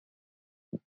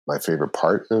my favorite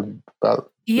part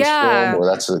about this film? Yeah. Or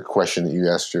that's a question that you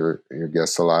asked your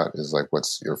guests a lot, is like,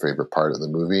 what's your favorite part of the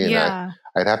movie? And Yeah.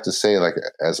 I'd have to say, like,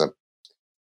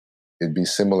 it'd be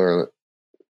similar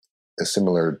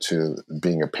to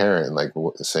being a parent, like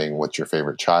saying, what's your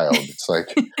favorite child? It's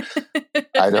like,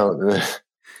 I don't,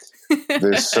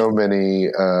 there's so many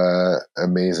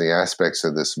amazing aspects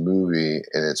of this movie,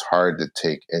 and it's hard to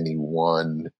take any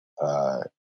one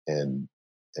and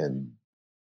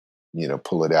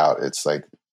pull it out. It's like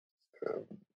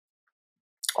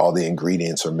all the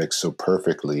ingredients are mixed so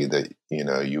perfectly that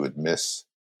you would miss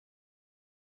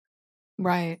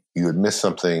Right.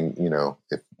 something,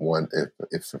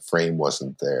 if a frame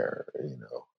wasn't there,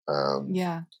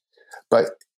 Yeah.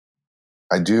 but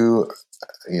I do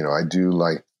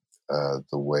like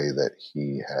the way that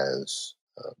he has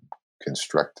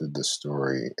constructed the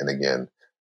story, and again,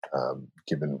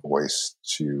 given voice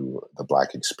to the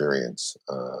Black experience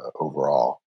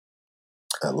overall.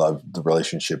 I love the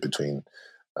relationship between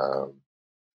um,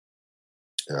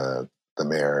 the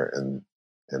mayor and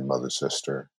mother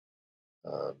sister,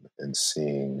 and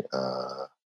seeing uh,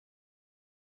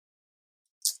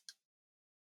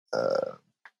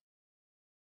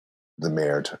 the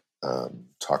mayor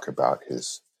talk about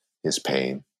his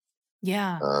pain,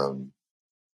 Yeah.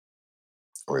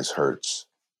 Or his hurts,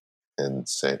 and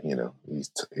say, he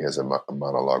has a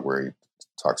monologue where he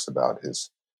talks about his,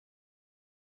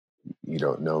 you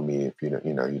don't know me if you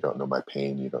don't know my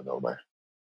pain, you don't know my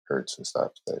hurts and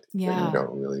stuff, that then you Yeah.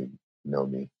 don't really know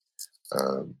me.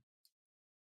 Um,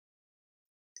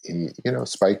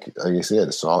 Spike, like you said,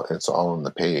 it's all on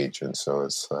the page, and so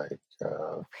it's like,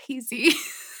 Crazy.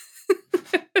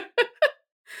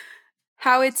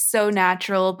 How it's so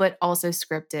natural, but also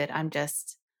scripted.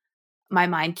 My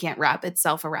mind can't wrap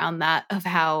itself around that of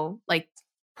how like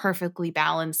perfectly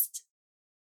balanced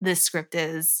this script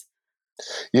is.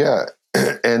 yeah,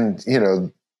 and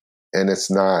and it's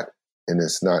not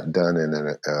done in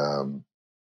an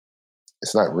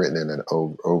it's not written in an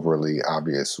overly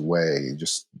obvious way.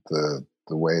 Just the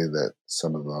way that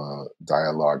some of the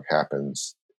dialogue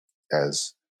happens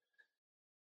as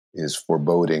is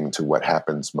foreboding to what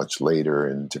happens much later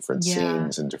in different Yeah.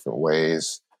 scenes in different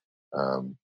ways.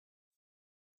 Um,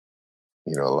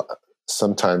 you know,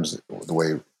 sometimes the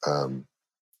way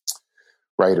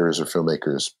writers or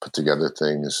filmmakers put together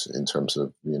things in terms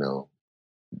of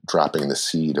dropping the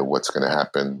seed of what's going to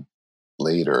happen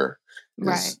later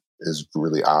Right. is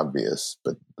really obvious,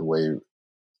 but the way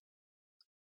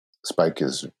Spike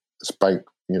is Spike,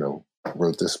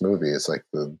 wrote this movie, it's like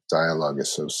the dialogue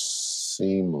is so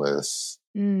seamless,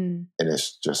 Mm. and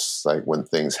it's just like when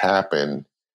things happen,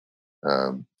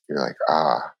 you're like,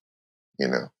 you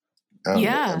know. I don't know.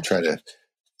 I'm Yeah. trying to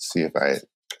see if I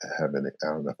I don't know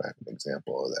if I have an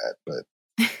example of that, but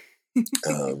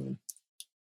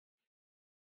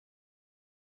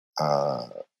uh,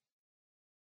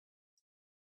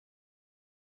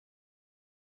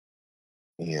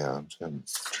 yeah, I'm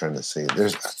trying to see.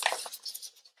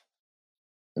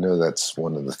 I know that's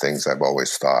one of the things I've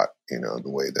always thought, the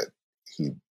way that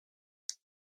he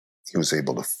was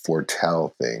able to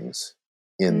foretell things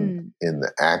in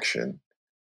the action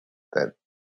that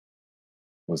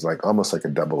was like almost like a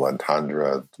double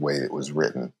entendre the way it was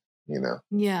written, you know.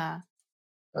 Yeah.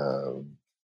 Um,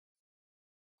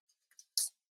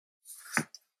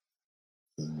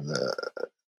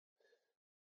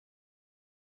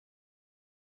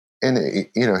 you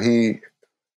know, he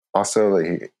also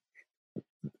like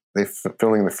they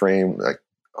filling the frame like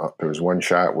there was one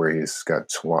shot where he's got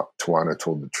Tawana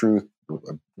Told the Truth, Oh,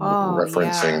 yeah.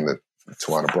 referencing the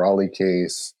Tawana Brawley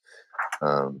case.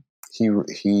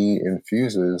 He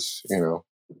infuses, you know,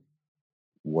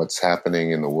 what's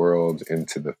happening in the world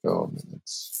into the film, and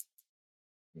it's,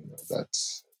 you know,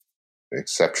 that's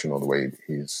exceptional the way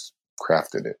he's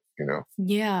crafted it, you know.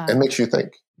 Yeah. And makes you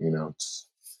think, you know. It's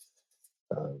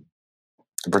the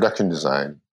production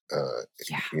design.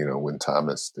 You know, Wynn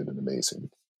Thomas did an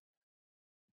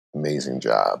amazing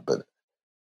job. But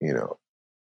you know,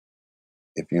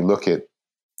 if you look at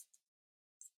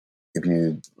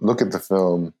the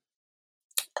film,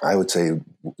 I would say, you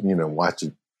know, watch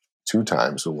it 2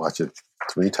 times or watch it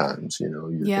 3 times. You know,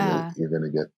 you're gonna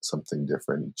get something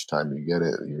different each time you get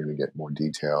it. You're gonna get more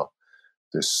detail.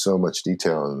 There's so much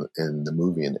detail in the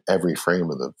movie, in every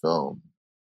frame of the film.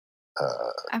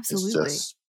 Absolutely. It's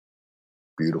just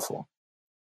beautiful.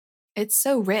 It's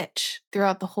so rich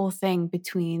throughout the whole thing,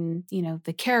 between, you know,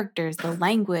 the characters, the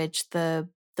language, the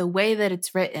way that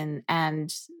it's written,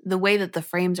 and the way that the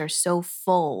frames are so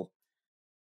full.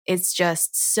 It's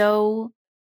just so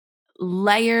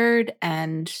layered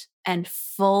and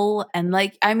full, and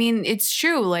like, I mean, it's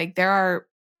true. Like,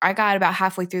 I got about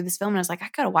halfway through this film and I was like, I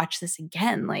gotta watch this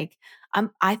again. Like,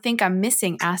 I think I'm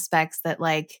missing aspects that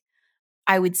like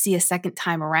I would see a second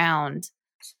time around,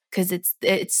 because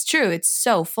it's true. It's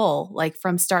so full, like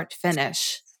from start to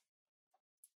finish.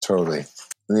 Totally.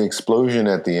 And the explosion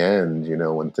at the end, you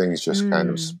know, when things just kind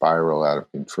of spiral out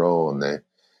of control, and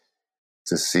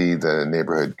to see the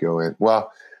neighborhood go in.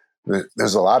 Well,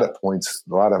 there's a lot of points,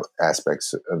 a lot of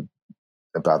aspects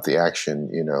about the action.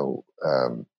 You know,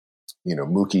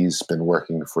 Mookie's been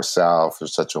working for Sal for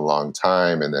such a long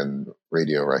time, and then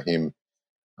Radio Raheem.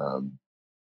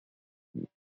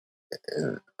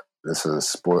 This is a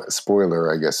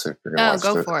spoiler, I guess, if you're going to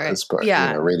watch go for it. You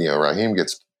know, Radio Raheem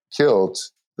gets killed.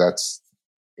 That's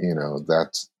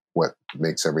what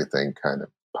makes everything kind of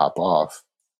pop off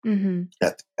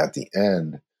at the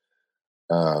end.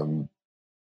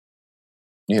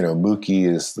 You know, Mookie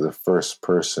is the first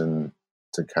person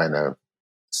to kind of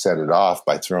set it off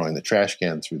by throwing the trash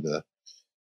can through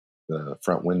the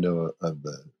front window of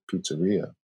the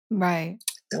pizzeria. Right.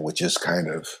 And which is kind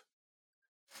of,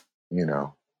 you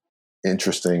know,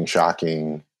 interesting,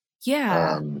 shocking,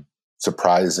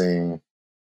 surprising.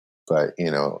 But,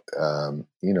 you know,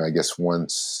 I guess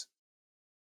once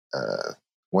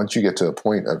you get to a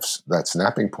point of that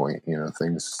snapping point, you know,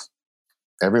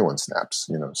 everyone snaps.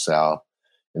 You know, Sal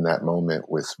in that moment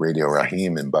with Radio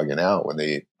Raheem and Bugging Out, when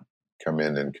they come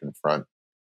in and confront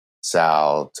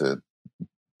Sal to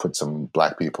put some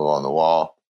black people on the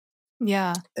wall.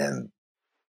 Yeah. And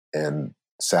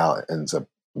Sal ends up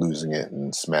losing it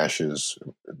and smashes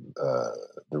the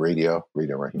Radio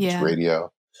Raheem's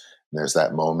radio. And there's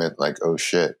that moment like, oh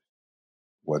shit,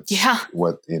 what,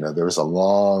 you know, there was a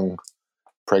long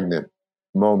pregnant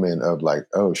moment of like,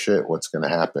 oh shit, what's going to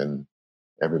happen?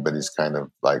 Everybody's kind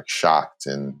of like shocked,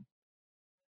 and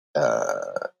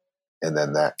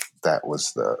then that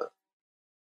was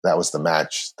the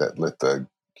match that lit the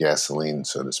gasoline,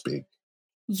 so to speak.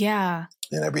 Yeah.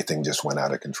 And everything just went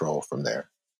out of control from there.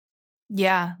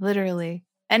 Yeah, literally.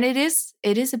 And it is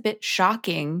a bit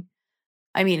shocking.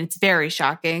 I mean, it's very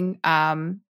shocking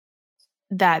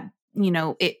that, you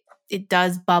know, it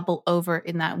does bubble over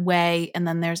in that way. And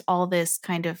then there's all this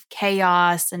kind of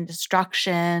chaos and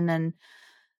destruction. And,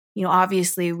 you know,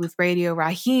 obviously with Radio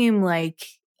Raheem, like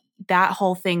that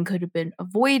whole thing could have been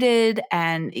avoided,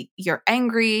 and you're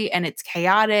angry and it's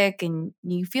chaotic and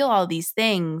you feel all these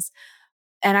things.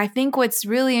 And I think what's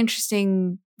really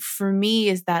interesting for me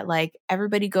is that like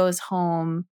everybody goes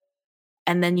home,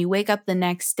 and then you wake up the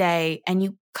next day and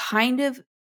you kind of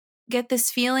get this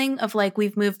feeling of like,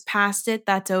 we've moved past it.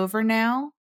 That's over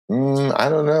now. I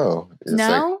don't know. It's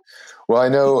no? Well, I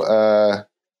know,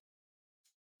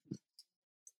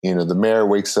 you know, the mayor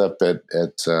wakes up at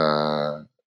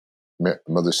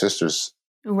Mother Sister's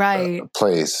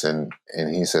place, and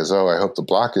he says, "Oh, I hope the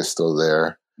block is still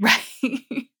there." Right.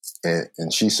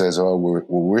 And she says, "Oh,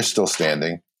 we're still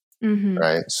standing."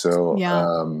 Right. So,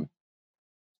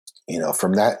 you know,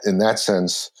 in that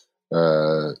sense,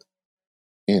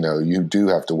 you know, you do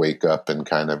have to wake up and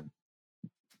kind of,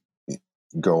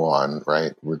 go on,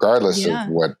 right? Regardless of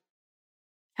what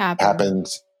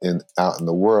happens out in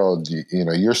the world, you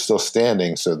know, you're still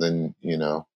standing. So then, you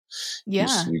know, you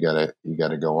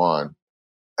gotta go on.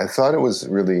 I thought it was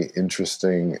really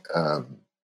interesting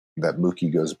that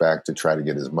Mookie goes back to try to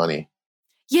get his money.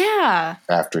 Yeah.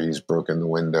 After he's broken the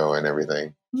window and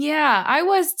everything. Yeah, I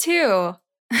was too.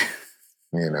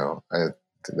 You know,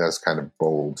 that's kind of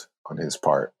bold on his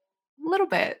part. A little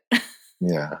bit.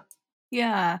 Yeah.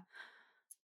 Yeah.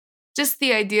 Just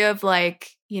the idea of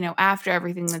like, you know, after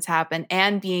everything that's happened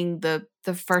and being the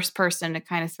first person to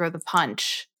kind of throw the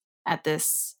punch at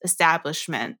this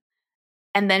establishment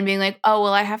and then being like, oh,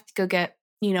 well, I have to go get,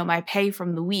 you know, my pay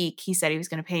from the week. He said he was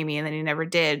going to pay me and then he never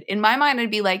did. In my mind, I'd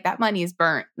be like, that money is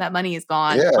burnt. That money is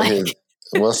gone. Yeah. Like,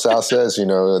 well, Sal says, you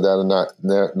know, that'll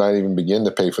not even begin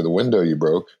to pay for the window you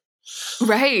broke.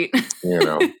 Right. You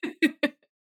know.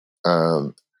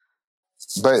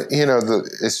 But, you know,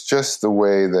 it's just the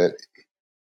way that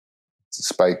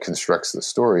Spike constructs the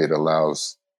story. It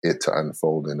allows it to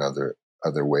unfold in other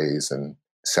ways. And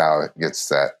Sal gets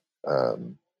that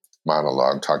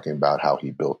monologue talking about how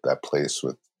he built that place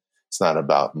with, it's not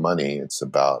about money. It's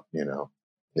about, you know,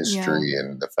 history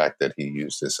and the fact that he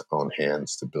used his own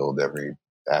hands to build every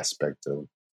aspect of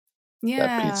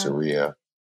that pizzeria.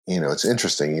 You know, it's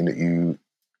interesting.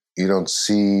 You don't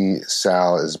see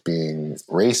Sal as being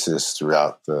racist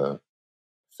throughout the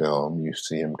film. You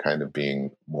see him kind of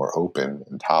being more open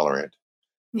and tolerant.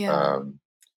 Yeah.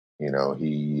 You know,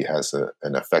 he has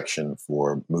an affection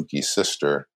for Mookie's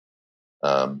sister,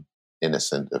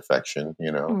 innocent affection,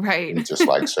 you know. Right. He just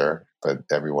likes her, but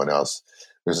everyone else,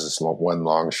 there's this one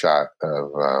long shot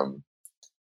of,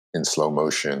 in slow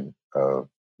motion, of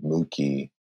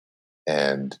Mookie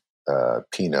and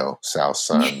Pino, Sal's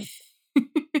son,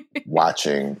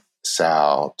 watching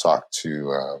Sal talk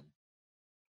to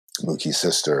Mookie's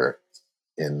sister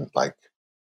in like,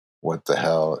 what the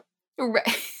hell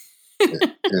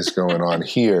is going on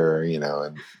here, you know,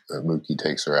 and Mookie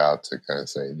takes her out to kind of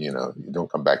say, you know, you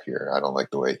don't come back here. I don't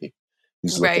like the way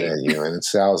he's looking at you. And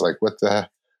Sal's like, what are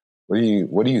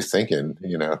you thinking?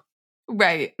 You know?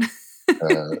 Right.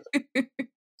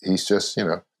 He's just, you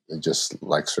know, he just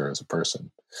likes her as a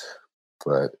person.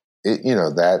 But it, you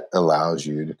know, that allows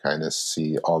you to kind of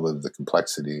see all of the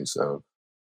complexities of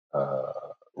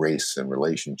race and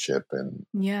relationship and,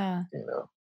 you know.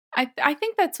 I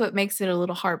think that's what makes it a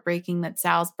little heartbreaking that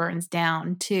Sal's burns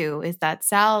down too, is that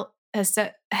Sal has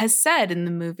said in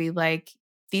the movie, like,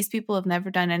 these people have never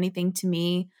done anything to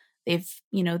me. They've,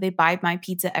 you know, they buy my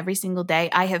pizza every single day.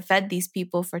 I have fed these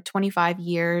people for 25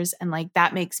 years and like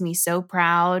that makes me so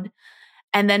proud.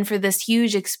 And then for this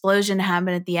huge explosion to happen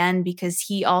at the end because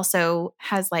he also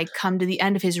has like come to the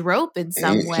end of his rope in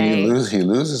some way. He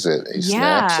loses it. He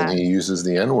snaps and he uses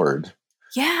the N-word.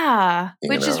 Yeah,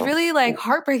 which is really like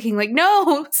heartbreaking. Like,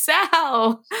 no,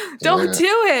 Sal, don't do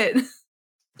it.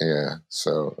 Yeah.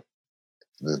 So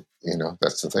you know,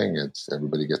 that's the thing. It's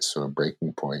everybody gets to a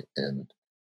breaking point, and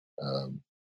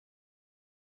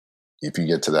if you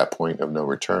get to that point of no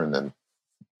return, then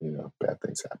you know bad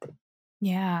things happen.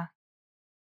 Yeah,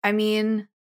 I mean,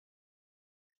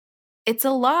 it's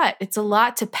a lot. It's a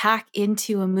lot to pack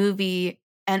into a movie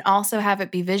and also have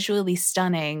it be visually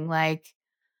stunning, like.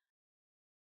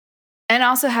 And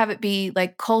also have it be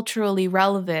like culturally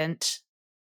relevant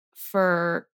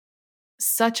for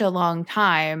such a long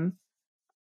time,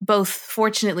 both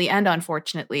fortunately and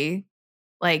unfortunately.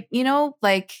 Like, you know,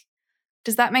 like,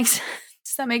 does that make sense?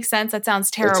 Does that make sense? That sounds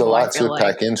terrible. It's a lot to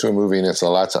pack into a movie and it's a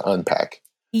lot to unpack.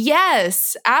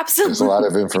 Yes, absolutely. There's a lot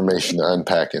of information to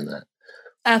unpack in that.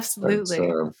 Absolutely.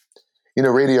 But, you know,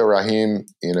 Radio Raheem,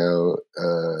 you know,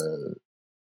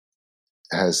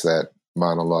 has that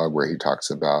monologue where he talks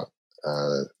about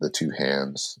the two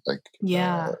hands, like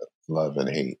love and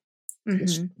hate,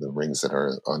 the rings that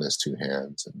are on his two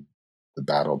hands and the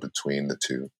battle between the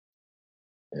two.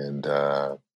 And,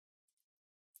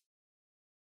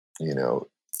 you know,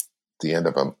 the end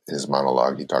of his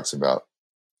monologue, he talks about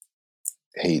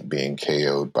hate being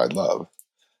KO'd by love.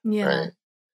 Yeah. Right.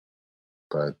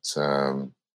 But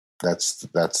that's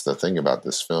the thing about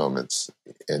this film.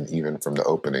 And even from the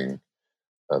opening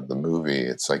of the movie,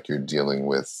 it's like you're dealing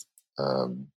with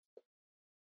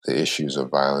the issues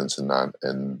of violence and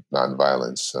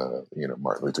nonviolence. You know,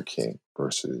 Martin Luther King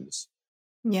versus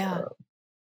Malcolm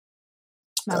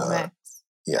X.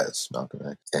 Yes, Malcolm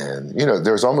X. And you know,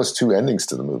 there's almost two endings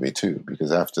to the movie too,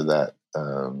 because after that,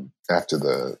 after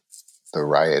the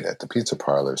riot at the pizza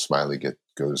parlor, Smiley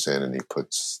goes in and he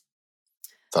puts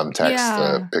thumbtacks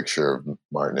the picture of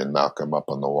Martin and Malcolm up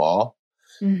on the wall,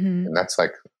 and that's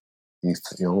like you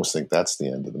almost think that's the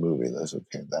end of the movie. That's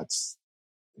okay. That's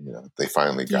they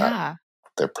finally got Yeah.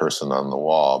 their person on the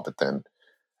wall, but then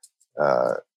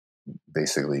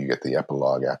basically you get the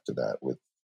epilogue after that with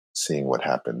seeing what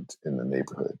happened in the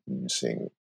neighborhood, and you're seeing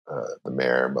the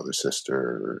mayor, mother,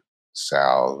 sister,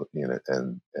 Sal,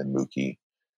 and Mookie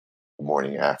the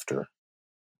morning after.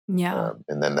 Yeah.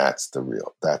 And then that's the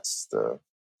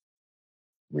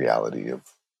reality of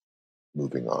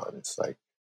moving on. It's like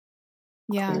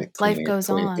Life goes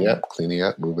on. cleaning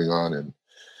up, moving on,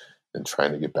 and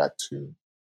trying to get back to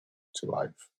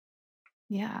life.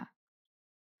 Yeah.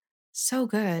 So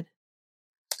good.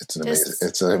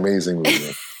 It's an amazing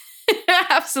movie.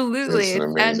 Absolutely. It's an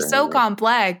And amazing so movie.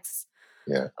 Complex.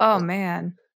 Yeah. Oh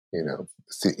man. In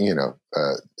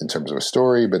terms of a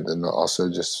story, but then also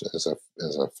just as a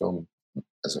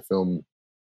filmmaker,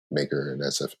 and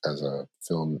as a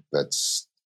film that's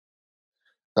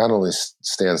not only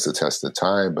stands the test of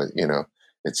time, but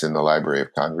it's in the Library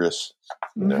of Congress.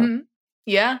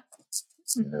 Yeah.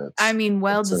 I mean,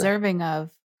 well it's deserving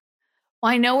of.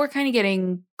 Well, I know we're kind of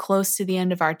getting close to the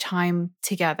end of our time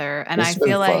together, and I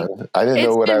feel like fun. I didn't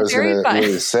know what I was going to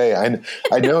really say.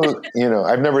 I know,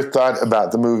 I've never thought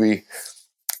about the movie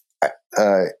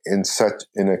in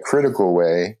a critical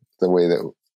way, the way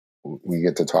that we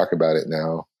get to talk about it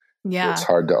now. Yeah. It's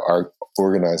hard to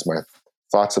organize my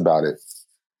thoughts about it.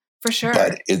 For sure.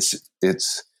 But it's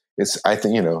I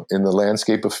think, in the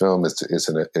landscape of film, it's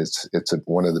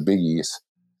one of the biggies.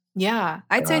 Yeah,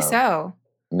 I'd say so.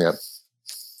 Yep.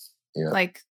 Yeah.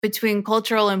 Like between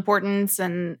cultural importance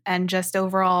and just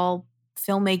overall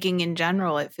filmmaking in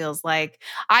general, it feels like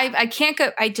I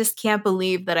just can't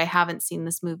believe that I haven't seen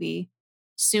this movie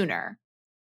sooner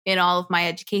in all of my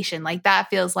education. Like that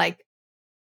feels like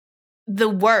the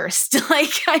worst.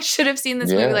 Like I should have seen this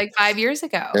movie like 5 years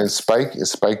ago. And Spike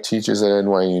teaches at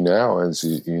NYU now. As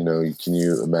can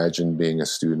you imagine being a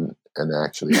student and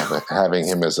actually having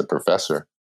him as a professor?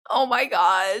 Oh my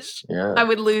gosh. Yeah. I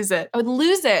would lose it.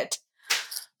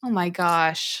 Oh my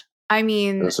gosh. I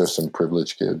mean, those are some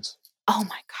privileged kids. Oh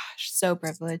my gosh. So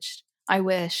privileged. I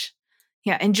wish.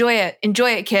 Yeah. Enjoy it.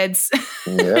 Enjoy it, kids.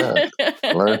 Yeah.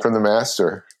 Learn from the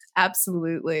master.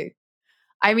 Absolutely.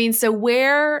 I mean, so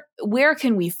where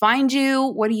can we find you?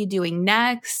 What are you doing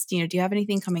next? Do you have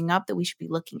anything coming up that we should be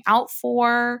looking out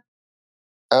for?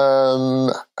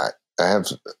 I have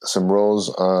some roles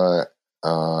on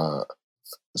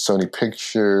Sony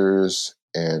Pictures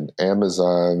and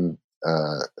Amazon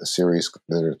series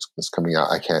that is coming out.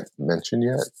 I can't mention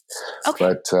yet. Okay.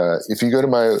 But if you go to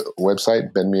my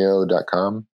website,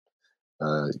 benmio.com,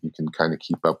 you can kind of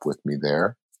keep up with me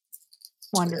there.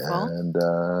 Wonderful. And,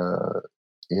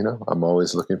 I'm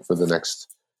always looking for the next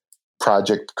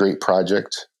great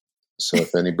project. So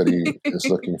if anybody is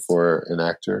looking for an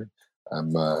actor,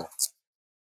 I'm up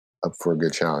for a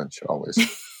good challenge always.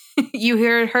 You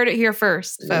heard it here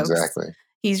first, folks. Exactly.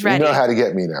 He's ready. You know how to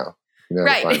get me now. You know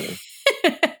how to find me.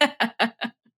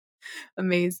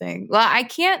 Amazing. Well, I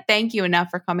can't thank you enough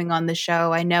for coming on the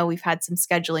show. I know we've had some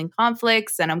scheduling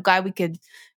conflicts, and I'm glad we could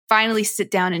finally sit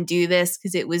down and do this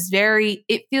because it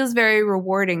feels very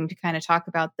rewarding to kind of talk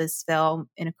about this film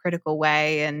in a critical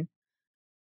way. And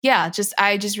yeah,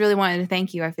 I just really wanted to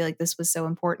thank you. I feel like this was so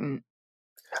important.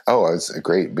 Oh, it's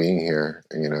great being here,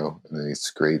 and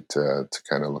it's great to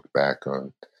kind of look back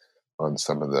on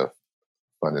some of the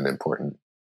fun and important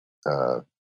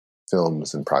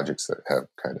films and projects that have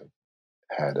kind of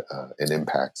had an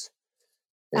impact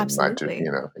in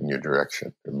in your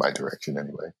direction, in my direction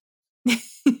anyway.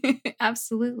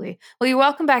 Absolutely. Well, you're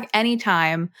welcome back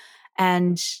anytime,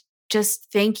 and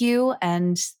just thank you,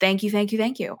 and thank you.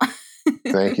 Thank you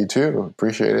too.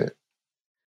 Appreciate it.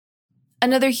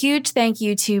 Another huge thank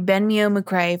you to Benmio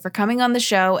McCrea for coming on the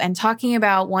show and talking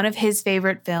about one of his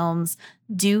favorite films,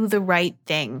 Do the Right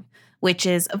Thing, which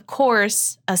is, of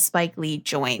course, a Spike Lee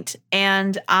joint.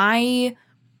 And I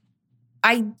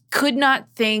could not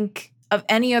think of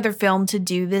any other film to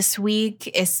do this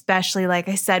week, especially, like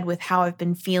I said, with how I've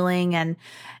been feeling. And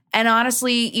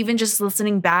honestly, even just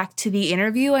listening back to the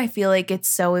interview, I feel like it's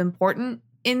so important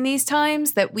in these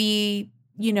times that we,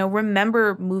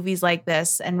 remember movies like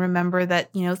this and remember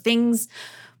that, things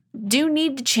do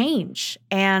need to change,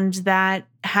 and that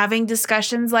having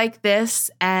discussions like this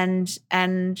and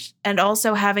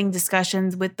also having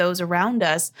discussions with those around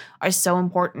us are so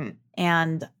important.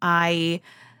 And I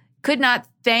could not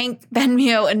thank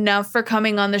Benmio enough for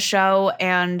coming on the show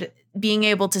and being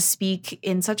able to speak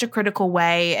in such a critical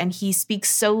way. And he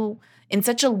speaks in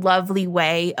such a lovely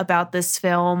way about this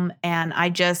film. And I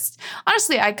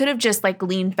could have just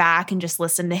leaned back and just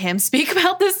listened to him speak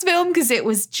about this film because it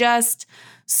was just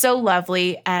so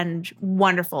lovely and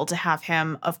wonderful to have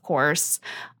him, of course.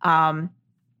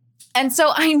 And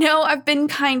so I know I've been it's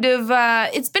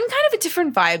been kind of a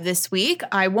different vibe this week.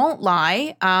 I won't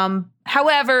lie.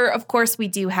 However, of course, we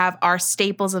do have our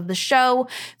staples of the show.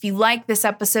 If you like this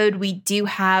episode, we do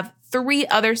have 3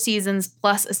 other seasons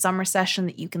plus a summer session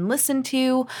that you can listen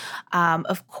to.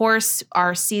 Of course,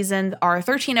 our seasons are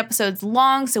 13 episodes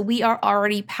long, so we are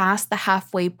already past the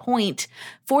halfway point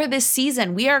for this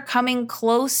season. We are coming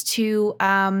close to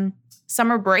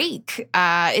summer break.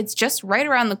 It's just right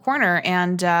around the corner,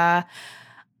 and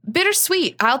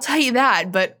bittersweet, I'll tell you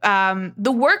that. But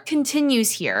the work continues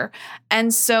here.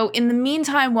 And so in the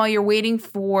meantime, while you're waiting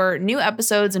for new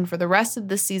episodes and for the rest of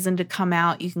the season to come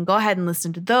out, you can go ahead and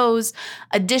listen to those.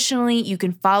 Additionally, you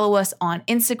can follow us on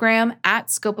Instagram at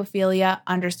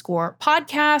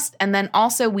Scopophilia_podcast. And then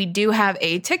also we do have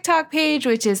a TikTok page,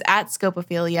 which is at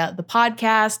Scopophilia, the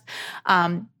podcast.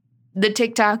 The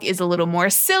TikTok is a little more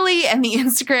silly, and the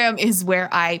Instagram is where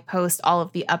I post all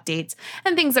of the updates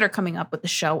and things that are coming up with the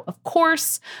show, of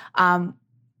course.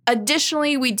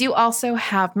 Additionally, we do also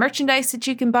have merchandise that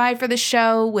you can buy for the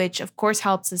show, which of course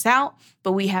helps us out.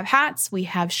 But we have hats, we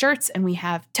have shirts, and we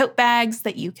have tote bags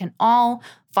that you can all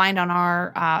find on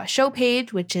our show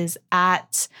page, which is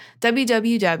at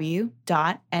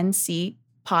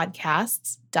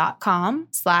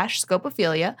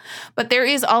www.ncpodcasts.com/Scopophilia. But there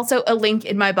is also a link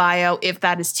in my bio if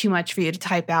that is too much for you to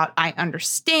type out. I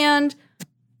understand.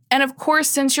 And of course,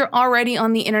 since you're already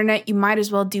on the internet, you might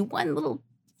as well do one little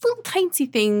teensy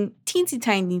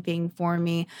tiny thing for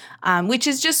me, which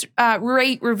is just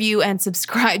rate, review, and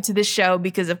subscribe to the show,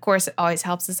 because of course it always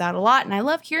helps us out a lot, and I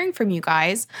love hearing from you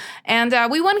guys, and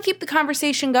we want to keep the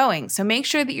conversation going. So make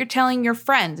sure that you're telling your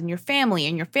friends and your family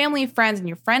of friends and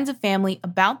your friends of family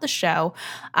about the show,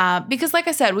 because like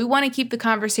I said, we want to keep the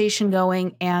conversation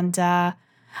going, and I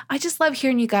just love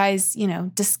hearing you guys,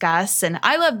 discuss, and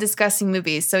I love discussing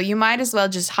movies, so you might as well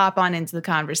just hop on into the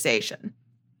conversation.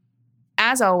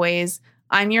 As always,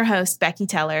 I'm your host, Becky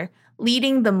Teller,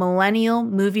 leading the millennial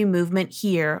movie movement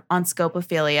here on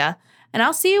Scopophilia, and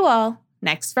I'll see you all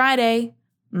next Friday.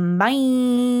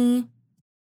 Bye.